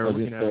 Right.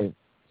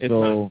 It's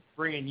not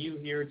bringing you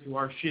here to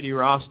our shitty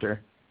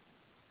roster.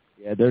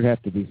 Yeah, there'd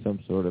have to be some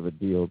sort of a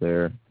deal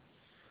there.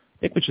 I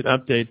think we should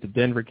update the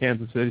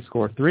Denver-Kansas City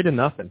score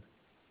 3-0.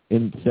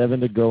 In 7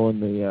 to go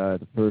in the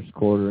first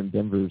quarter, and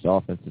Denver's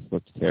offense just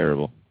looks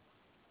terrible.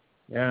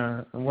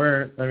 Yeah,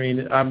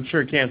 I'm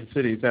sure Kansas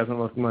City's hasn't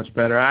looked much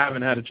better. I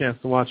haven't had a chance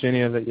to watch any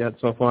of it yet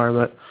so far,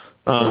 but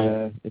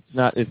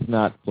it's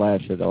not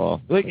flash at all.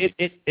 Look,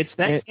 it's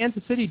that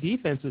Kansas City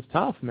defense is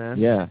tough, man.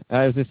 Yeah,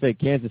 I was going to say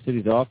Kansas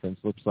City's offense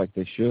looks like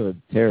they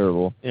should.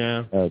 Terrible.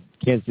 Yeah.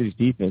 Kansas City's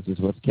defense is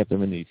what's kept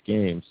them in these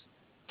games.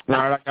 All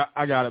right,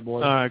 I got it,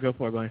 boys. All right, go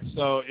for it, buddy.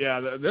 So,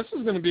 this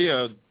is going to be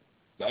a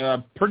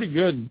pretty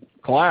good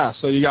class.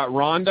 So you got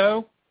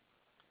Rondo,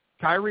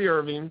 Kyrie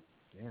Irving.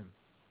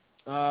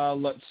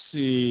 Damn. Let's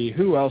see.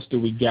 Who else do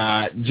we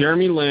got?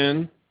 Jeremy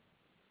Lin,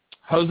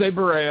 Jose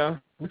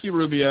Barea, Ricky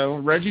Rubio,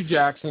 Reggie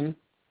Jackson.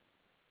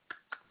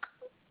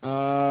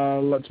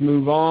 Let's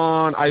move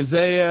on.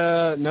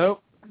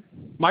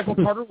 Michael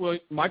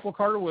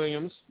Carter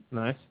Williams.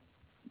 Nice.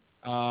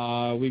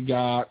 We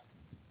got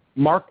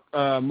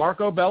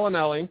Marco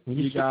Bellinelli.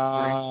 We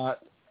got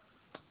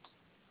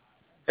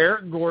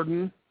Eric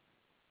Gordon.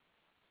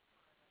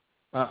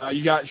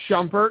 You got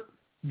Shumpert,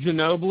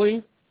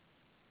 Ginobili,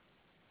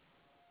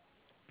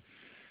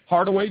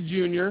 Hardaway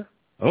Jr.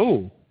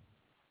 Oh.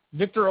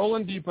 Victor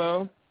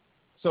Oladipo.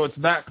 So it's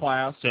that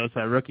class. So it's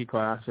that rookie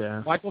class,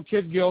 yeah. Michael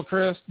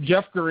Kidd-Gilchrist,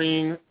 Jeff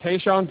Green,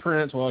 Tayshaun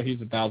Prince. Well, he's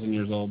 1,000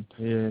 years old.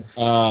 Yeah.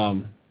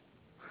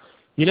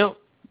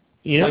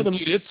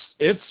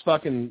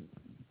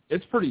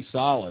 It's pretty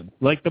solid.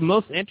 Like the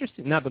most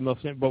interesting, not the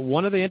most, but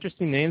one of the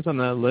interesting names on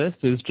that list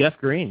is Jeff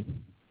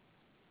Green.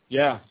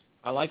 Yeah.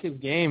 I like his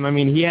game. I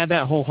mean, he had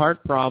that whole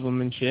heart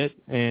problem and shit,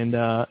 and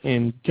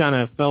kind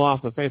of fell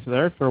off the face of the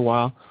earth for a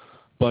while.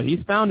 But he's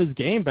found his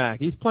game back.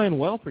 He's playing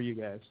well for you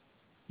guys.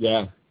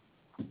 Yeah.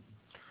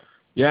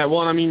 Yeah, well,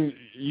 I mean,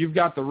 you've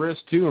got the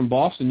risk, too, in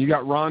Boston. You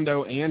got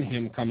Rondo and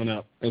him coming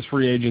up as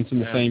free agents in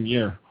the same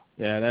year.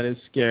 Yeah, that is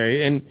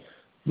scary. And,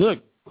 look,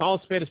 call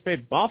a spade a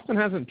spade. Boston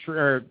hasn't,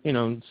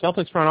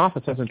 Celtics front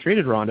office hasn't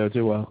treated Rondo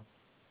too well.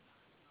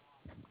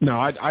 No,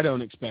 I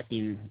don't expect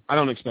him. I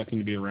don't expect him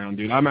to be around,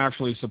 dude. I'm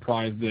actually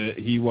surprised that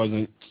he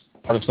wasn't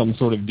part of some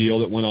sort of deal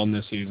that went on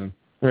this season.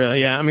 Really?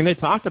 Yeah. I mean, they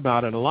talked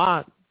about it a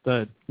lot.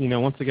 But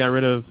once they got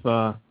rid of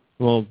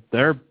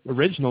their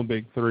original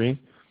big three,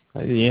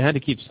 you had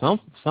to keep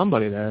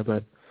somebody there.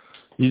 But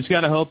you just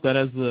got to hope that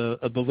as the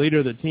leader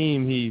of the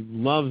team, he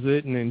loves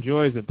it and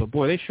enjoys it. But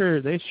boy, they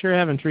sure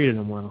haven't treated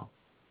him well.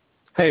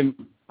 Hey,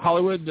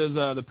 Hollywood, does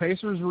the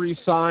Pacers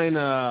re-sign?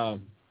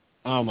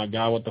 Oh my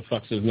God, what the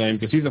fuck's his name?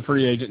 Because he's a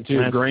free agent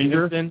too.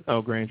 Granger.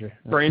 Oh, Granger.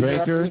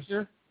 Granger this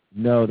year?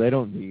 No, they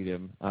don't need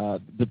him.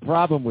 The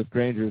problem with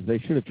Granger is they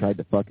should have tried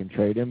to fucking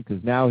trade him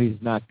because now he's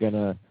not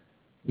gonna.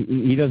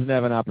 He doesn't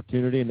have an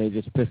opportunity, and they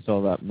just pissed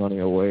all that money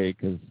away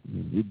because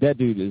that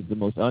dude is the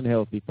most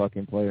unhealthy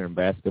fucking player in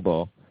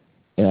basketball.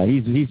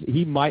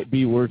 He might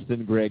be worse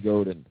than Greg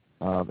Oden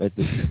at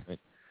this point.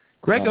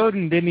 Greg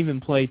Oden didn't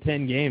even play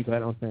 10 games, I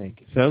don't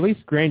think. So at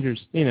least Granger's,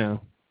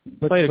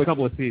 played a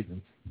couple of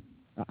seasons.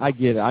 I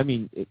get it. I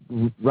mean,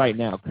 right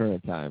now,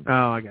 current time.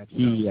 Oh, I got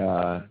you.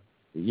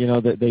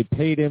 They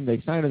paid him.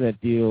 They signed him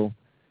that deal,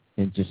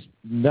 and just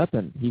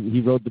nothing.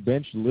 He rode the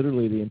bench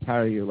literally the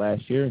entire year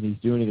last year, and he's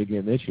doing it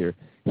again this year.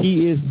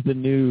 He is the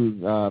new,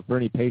 for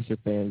any Pacer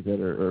fans that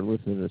are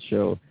listening to the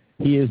show,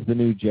 he is the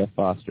new Jeff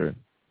Foster.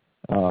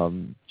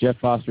 Jeff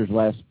Foster's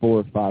last 4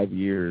 or 5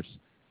 years,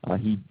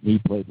 he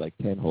played like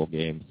 10 whole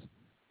games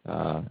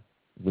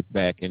with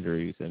back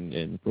injuries,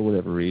 and for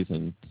whatever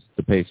reason,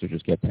 the Pacers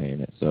just kept paying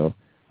it. So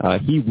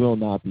he will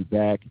not be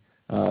back.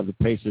 The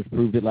Pacers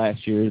proved it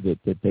last year that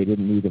they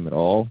didn't need him at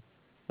all.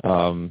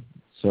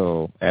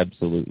 So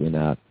absolutely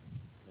not.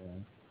 Yeah.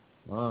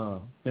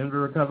 Wow.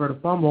 Denver recovered a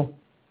fumble.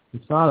 You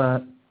saw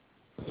that.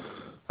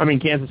 I mean,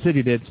 Kansas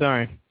City did.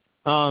 Sorry.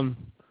 How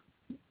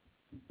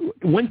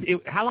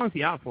long is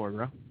he out for,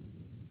 bro?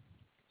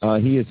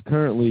 He is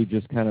currently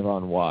just kind of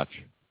on watch.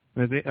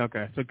 Is he?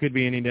 Okay, so it could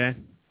be any day.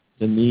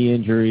 The knee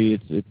injury,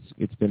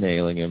 it's been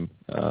ailing him.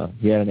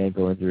 He had an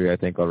ankle injury, I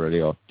think,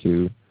 already off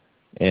too,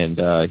 and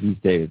he's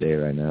day to day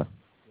right now.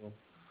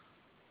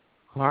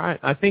 All right,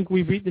 I think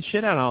we beat the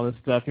shit out of all this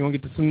stuff. You want to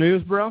get to some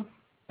news, bro?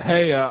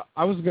 Hey,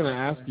 I was going to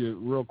ask you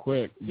real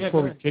quick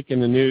before we kick in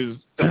the news,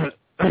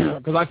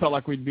 because I felt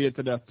like we'd beat it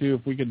to death too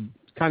if we could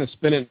kind of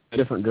spin it in a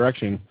different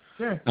direction.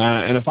 Sure.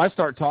 And if I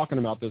start talking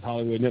about this,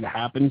 Hollywood, and it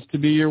happens to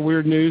be your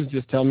weird news,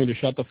 just tell me to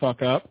shut the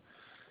fuck up.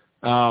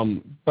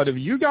 But have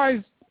you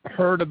guys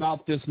heard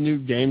about this new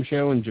game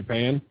show in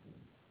Japan?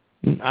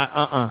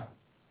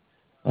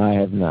 I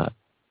have not.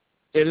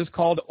 It is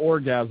called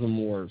Orgasm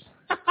Wars.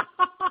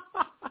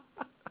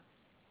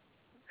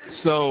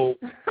 So,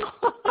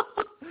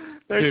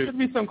 there should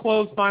be some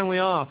clothes finally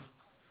off.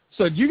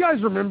 So, do you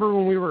guys remember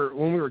when we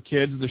were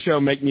kids, the show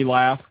Make Me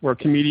Laugh, where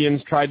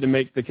comedians tried to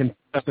make the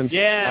contestants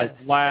laugh?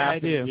 I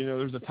do. And,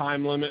 there's a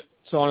time limit,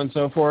 so on and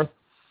so forth.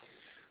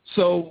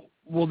 So,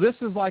 this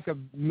is like a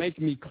Make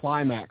Me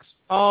Climax.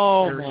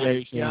 Oh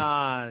variation. My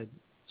God!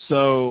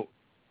 So,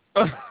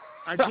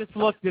 I just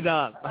looked it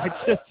up. I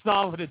just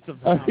saw what it's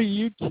about. Are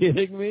you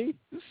kidding me?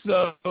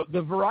 So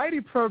the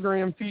variety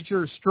program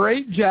features a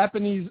straight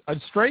Japanese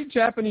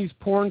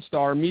porn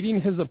star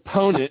meeting his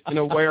opponent in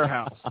a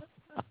warehouse.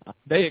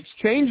 They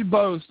exchange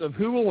boasts of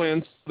who will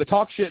win, they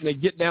talk shit, and they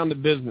get down to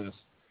business.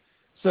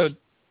 So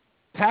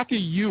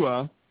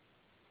Takayua,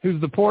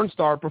 who's the porn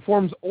star,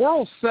 performs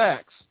oral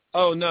sex.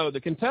 Oh, no, the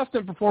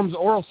contestant performs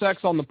oral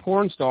sex on the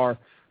porn star,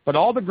 but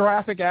all the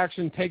graphic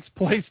action takes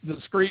place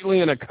discreetly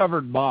in a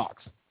covered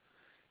box.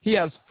 He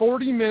has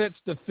 40 minutes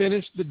to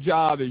finish the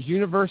job as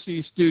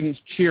university students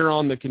cheer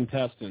on the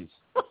contestants.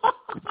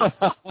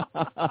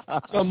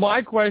 So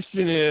my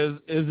question is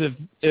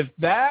if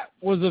that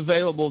was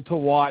available to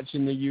watch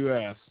in the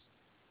U.S.,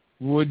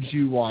 would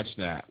you watch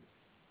that?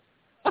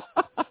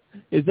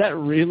 Is that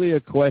really a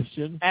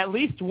question? At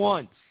least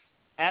once.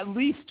 At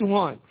least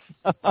once.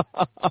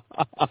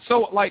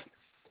 So,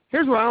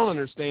 here's what I don't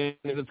understand.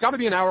 Is it's got to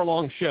be an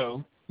hour-long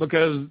show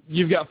because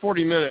you've got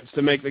 40 minutes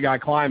to make the guy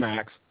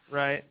climax.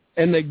 Right.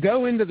 And they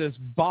go into this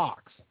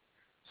box.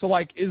 So,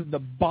 is the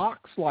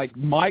box,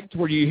 mic'd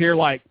where you hear,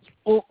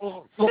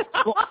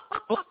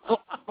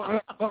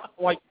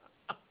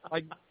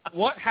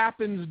 what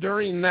happens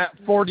during that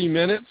 40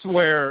 minutes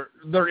where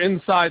they're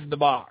inside the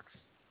box?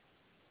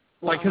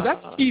 Because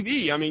that's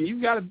TV. I mean,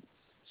 you've got to,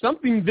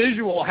 something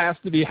visual has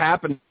to be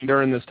happening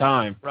during this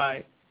time.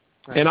 Right.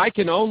 And I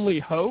can only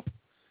hope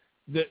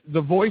that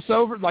the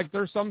voiceover,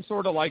 there's some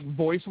sort of,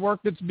 voice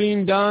work that's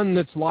being done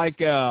that's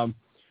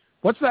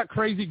what's that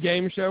crazy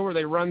game show where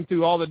they run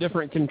through all the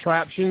different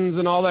contraptions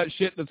and all that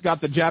shit that's got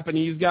the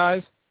Japanese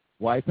guys?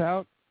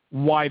 Wipeout?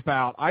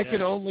 Wipeout. I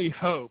can only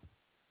hope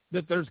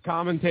that there's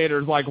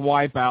commentators like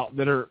Wipeout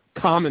that are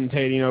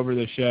commentating over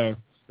the show.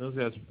 Those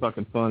guys are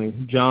fucking funny.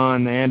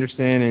 John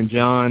Anderson and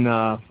John,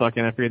 I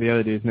forget the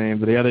other dude's name,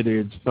 but the other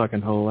dude's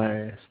fucking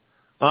hilarious.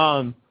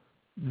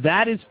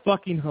 That is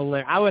fucking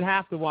hilarious. I would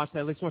have to watch that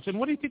at least once. And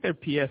what do you think their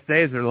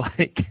PSAs are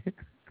like?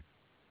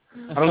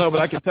 I don't know, but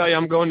I can tell you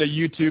I'm going to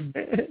YouTube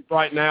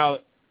right now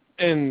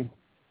and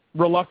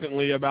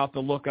reluctantly about to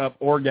look up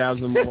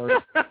Orgasm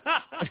Wars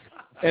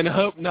and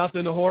hope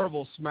nothing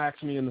horrible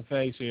smacks me in the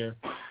face here.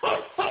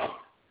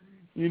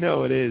 You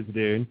know it is,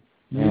 dude.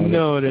 You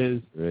know it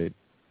is. Great.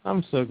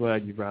 I'm so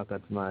glad you brought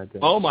that to my attention.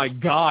 Oh, my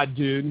God,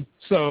 dude.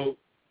 So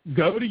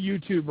go to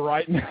YouTube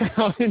right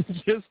now and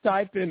just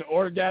type in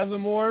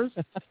Orgasm Wars.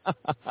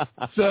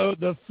 So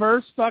the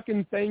first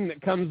fucking thing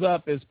that comes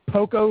up is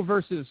Poco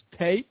versus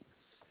Tate.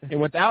 And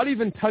without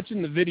even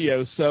touching the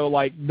video, so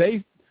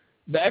the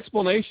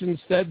explanation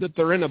said that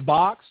they're in a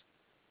box.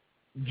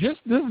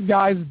 Just this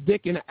guy's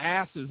dick and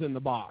ass is in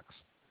the box.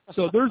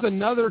 So there's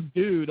another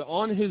dude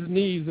on his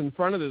knees in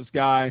front of this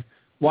guy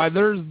while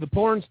there's the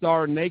porn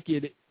star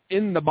naked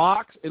in the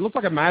box. It looks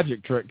like a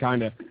magic trick,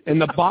 kind of. And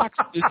the box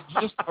is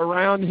just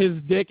around his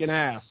dick and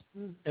ass.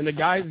 And the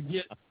guys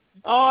get...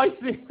 Oh, I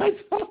see.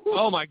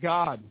 Oh, my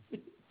God.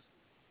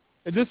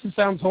 This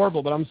sounds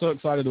horrible, but I'm so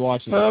excited to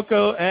watch it.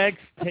 Poco X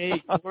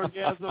Tate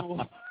Orgasm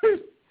Wars.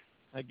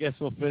 I guess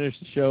we'll finish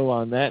the show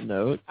on that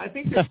note. I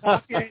think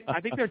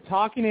they're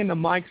talking into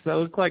mics that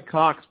look like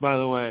cocks, by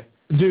the way.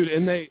 Dude,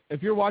 and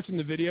if you're watching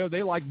the video,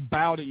 they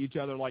bow to each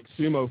other like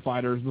sumo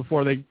fighters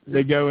before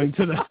they go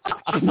into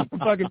the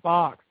fucking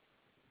box.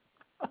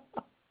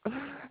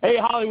 Hey,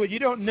 Hollywood, you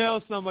don't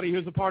know somebody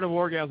who's a part of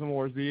Orgasm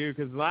Wars, do you?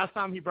 Because the last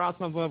time he brought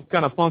something up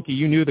kind of funky,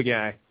 you knew the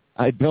guy.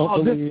 I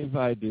don't believe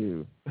I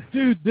do.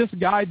 Dude, this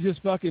guy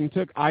just fucking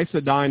took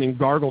Isodyne and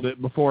gargled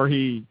it before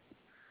he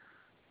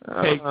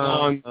takes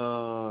on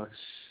oh,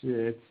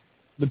 shit.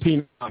 The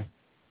peanut.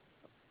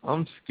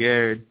 I'm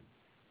scared.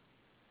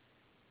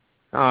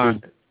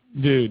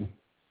 Dude.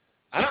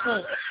 I don't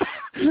know.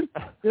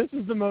 This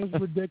is the most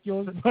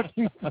ridiculous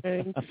fucking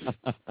thing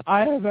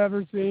I have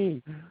ever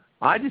seen.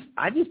 I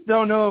just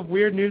don't know if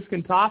weird news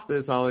can top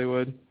this,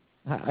 Hollywood.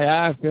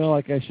 I feel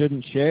like I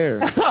shouldn't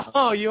share.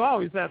 Oh, you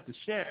always have to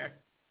share.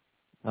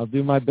 I'll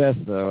do my best,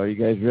 though. Are you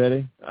guys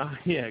ready?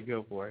 Yeah,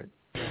 go for it.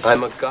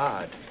 I'm a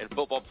god. And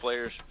football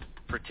players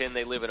pretend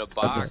they live in a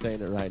box. I'm just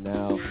saying it right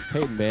now.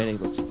 Peyton Manning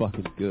looks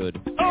fucking good.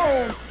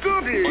 Oh,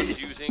 goody!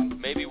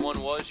 Maybe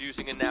one was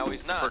using and now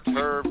he's not.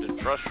 Perturbed and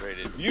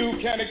frustrated. You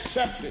can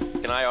accept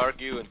it. Can I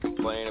argue and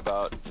complain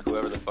about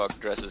whoever the fuck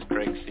dresses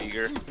Craig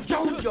Seeger?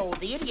 Jojo,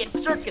 the idiot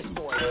circus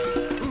boy.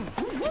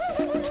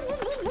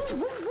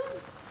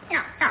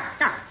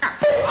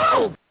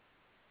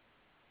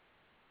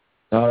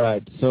 All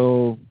right,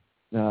 so,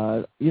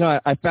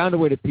 I found a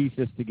way to piece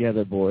this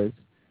together, boys.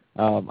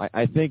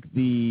 I think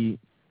the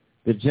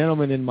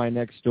gentleman in my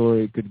next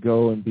story could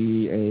go and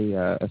be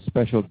a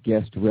special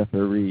guest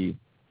referee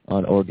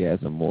on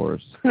Orgasm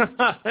Wars.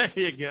 There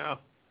you go.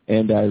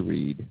 And I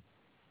read,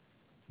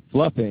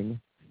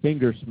 fluffing,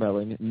 finger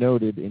smelling,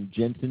 noted in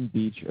Jensen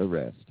Beach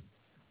arrest.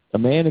 A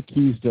man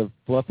accused of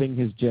fluffing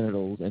his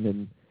genitals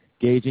and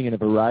engaging in a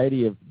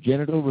variety of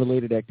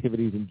genital-related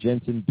activities in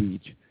Jensen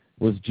Beach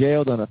was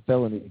jailed on a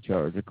felony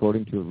charge,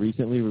 according to a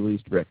recently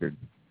released record.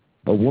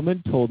 A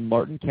woman told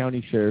Martin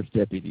County Sheriff's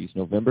deputies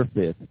November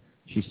 5th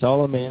she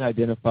saw a man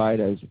identified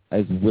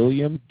as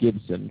William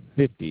Gibson,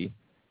 50,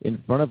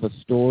 in front of a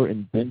store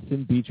in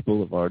Benson Beach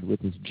Boulevard with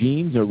his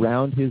jeans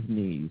around his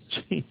knees.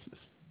 Jesus.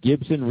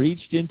 Gibson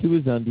reached into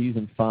his undies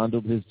and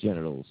fondled his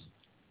genitals.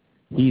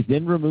 He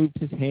then removed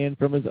his hand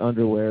from his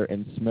underwear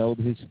and smelled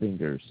his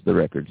fingers, the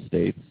record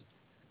states.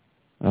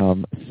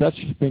 Such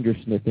finger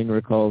sniffing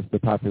recalls the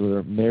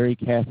popular Mary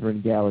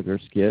Catherine Gallagher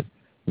skit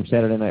from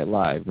Saturday Night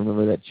Live.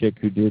 Remember that chick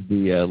who did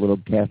the little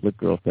Catholic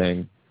girl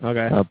thing?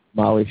 Okay.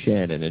 Molly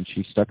Shannon, and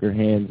she stuck her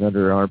hands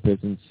under her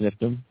armpits and sniffed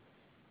them.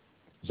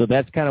 So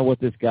that's kind of what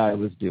this guy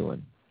was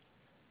doing.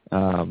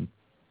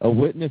 A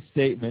witness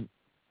statement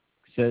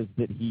says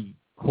that he,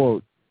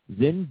 quote,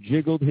 then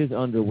jiggled his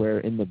underwear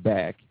in the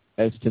back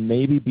as to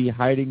maybe be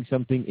hiding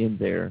something in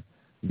there.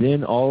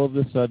 Then all of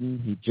a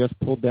sudden he just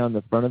pulled down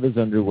the front of his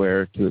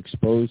underwear to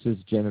expose his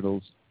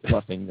genitals,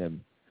 fluffing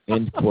them,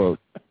 end quote.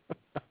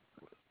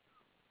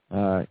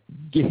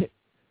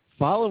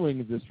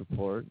 Following this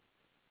report,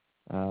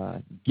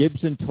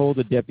 Gibson told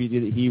the deputy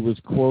that he was,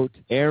 quote,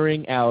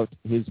 airing out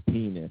his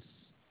penis.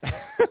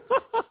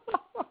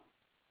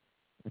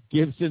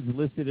 Gibson's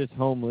listed as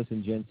homeless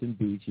in Jensen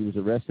Beach. He was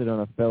arrested on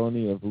a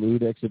felony of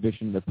lewd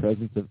exhibition in the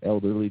presence of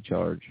elderly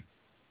charge.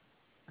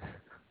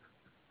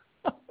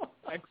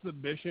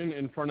 Exhibition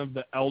in front of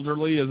the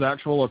elderly is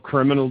a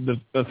criminal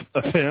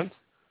offense?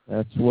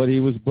 That's what he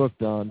was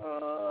booked on.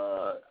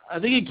 I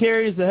think he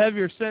carries a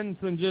heavier sentence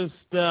than just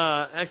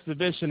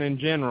exhibition in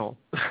general.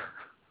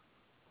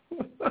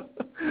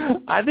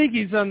 I think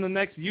he's on the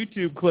next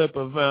YouTube clip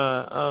of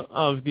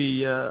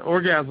the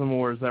Orgasm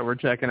Wars that we're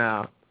checking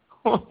out.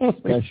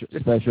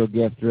 Special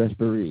guest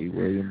referee,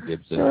 William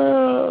Gibson.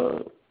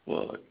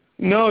 Well,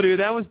 no, dude,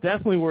 that was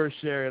definitely worth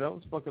sharing. That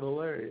was fucking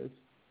hilarious.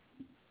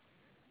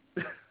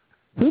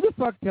 Who the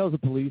fuck tells a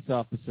police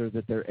officer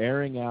that they're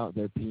airing out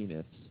their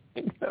penis?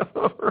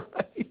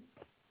 Right.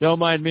 Don't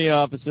mind me,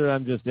 officer.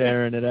 I'm just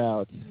airing it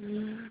out.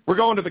 We're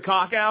going to the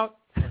cock out.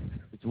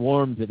 It's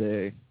warm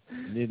today.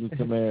 Needing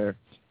some air.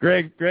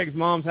 Greg's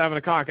mom's having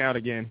a cock out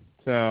again.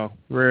 So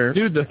we're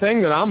dude. The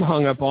thing that I'm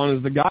hung up on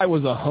is the guy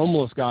was a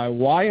homeless guy.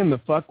 Why in the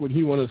fuck would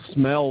he want to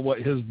smell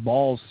what his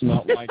balls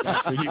smelled like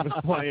after he was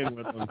playing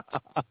with them?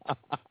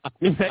 I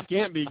mean, that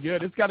can't be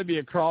good. It's got to be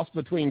a cross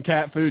between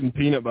cat food and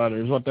peanut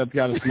butter is what that's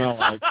got to smell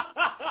like.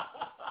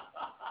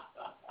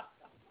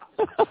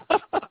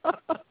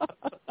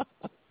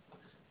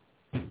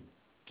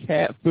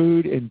 Cat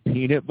food and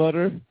peanut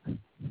butter?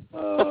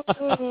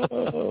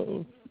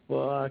 Oh,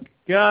 fuck.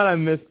 God, I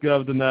missed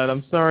Gov tonight.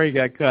 I'm sorry he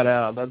got cut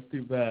out. That's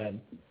too bad.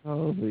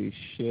 Holy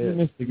shit. You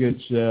missed a good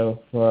show.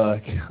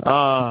 Fuck.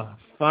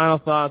 Final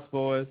thoughts,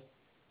 boys.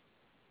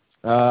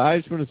 I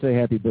just want to say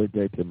happy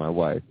birthday to my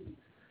wife.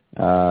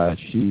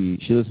 She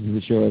listens to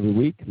the show every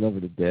week. Love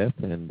her to death,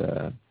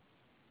 and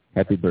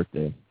happy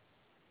birthday.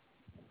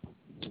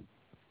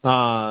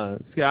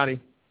 Scotty.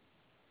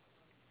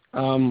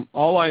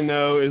 All I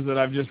know is that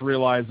I've just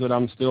realized that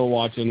I'm still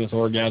watching this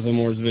Orgasm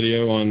Wars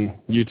video on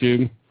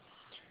YouTube.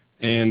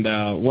 And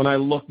when I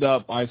looked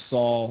up, I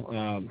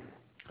saw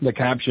the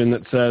caption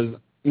that says,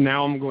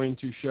 now I'm going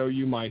to show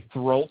you my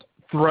throat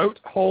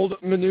hold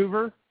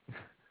maneuver.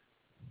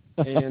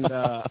 And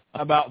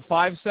about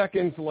 5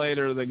 seconds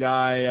later, the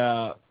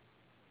guy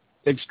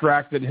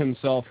extracted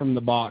himself from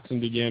the box and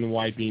began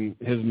wiping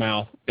his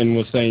mouth and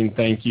was saying,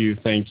 thank you,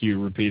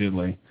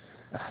 repeatedly.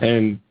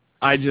 And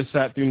I just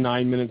sat through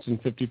 9 minutes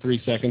and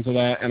 53 seconds of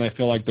that, and I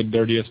feel like the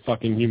dirtiest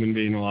fucking human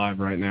being alive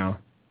right now.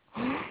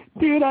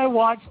 Dude, I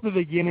watched the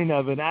beginning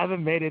of it. I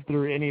haven't made it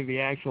through any of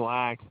the actual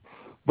acts.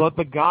 But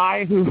the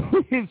guy who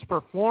is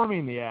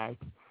performing the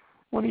act,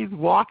 when he's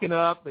walking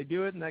up, they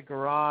do it in that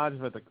garage,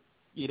 but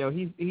he's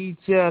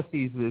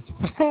this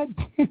fat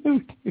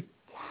dude.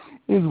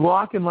 He's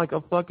walking like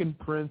a fucking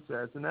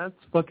princess, and that's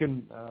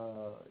fucking,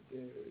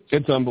 dude.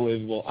 It's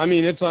unbelievable. I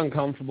mean, it's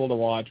uncomfortable to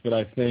watch, but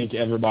I think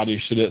everybody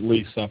should at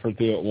least suffer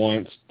through it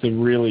once to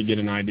really get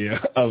an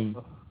idea of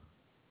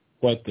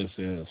what this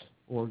is.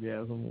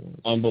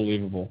 Orgasm.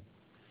 Unbelievable.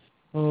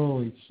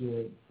 Holy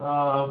shit.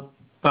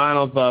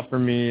 Final thought for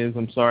me is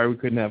I'm sorry we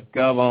couldn't have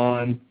Gov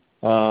on.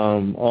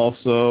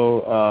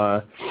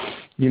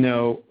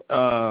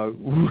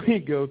 We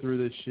go through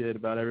this shit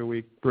about every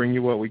week, bring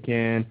you what we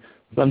can.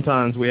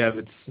 Sometimes we have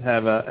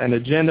an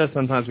agenda,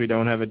 sometimes we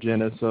don't have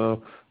agenda,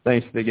 so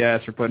thanks to the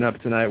guys for putting up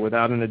tonight.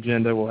 Without an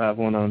agenda, we'll have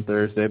one on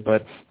Thursday.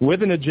 But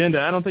with an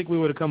agenda, I don't think we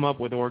would have come up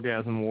with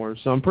Orgasm Wars,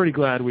 so I'm pretty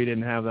glad we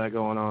didn't have that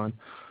going on.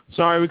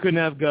 Sorry we couldn't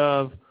have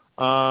Gov.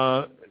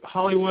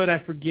 Hollywood, I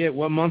forget,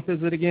 what month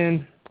is it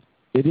again?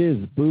 It is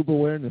Boob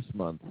Awareness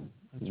Month.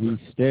 We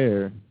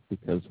stare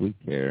because we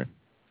care.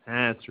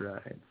 That's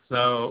right.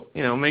 So,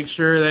 make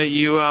sure that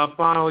you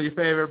fondle your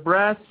favorite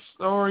breasts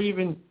or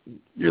even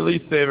your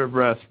least favorite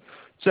breasts.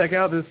 Check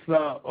out this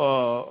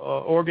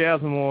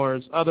Orgasm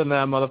Wars. Other than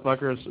that,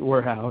 motherfuckers,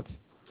 we're out.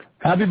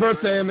 Happy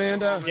birthday,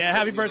 Amanda. Yeah,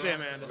 happy birthday,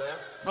 Amanda.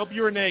 Hope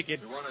you were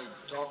naked. We want to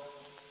talk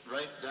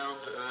right down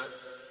to earth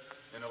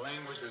in a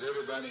language that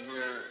everybody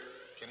here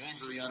can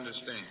easily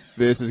understand.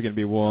 This is going to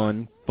be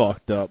one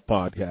fucked up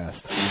podcast.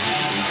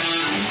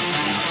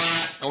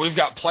 And we've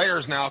got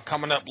players now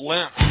coming up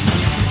limp.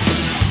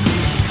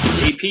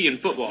 AP in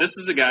football. This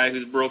is a guy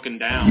who's broken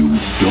down. You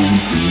don't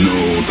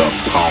know the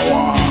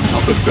power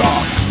of the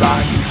dark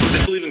side.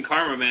 I believe in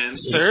karma, man.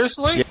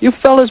 Seriously? You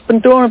fellas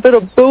been doing a bit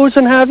of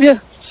boozing, have you?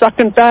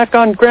 Sucking back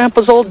on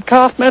Grandpa's old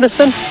cough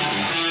medicine?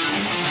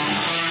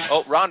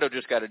 Oh, Rondo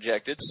just got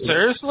ejected.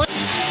 Seriously?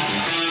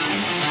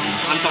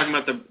 I'm talking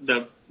about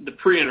the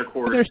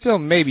pre-intercourse. There's still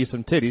maybe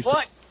some titties.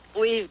 What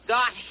we've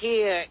got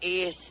here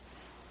is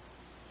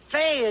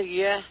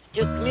failure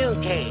to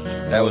communicate.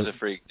 That was a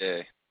freak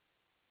day.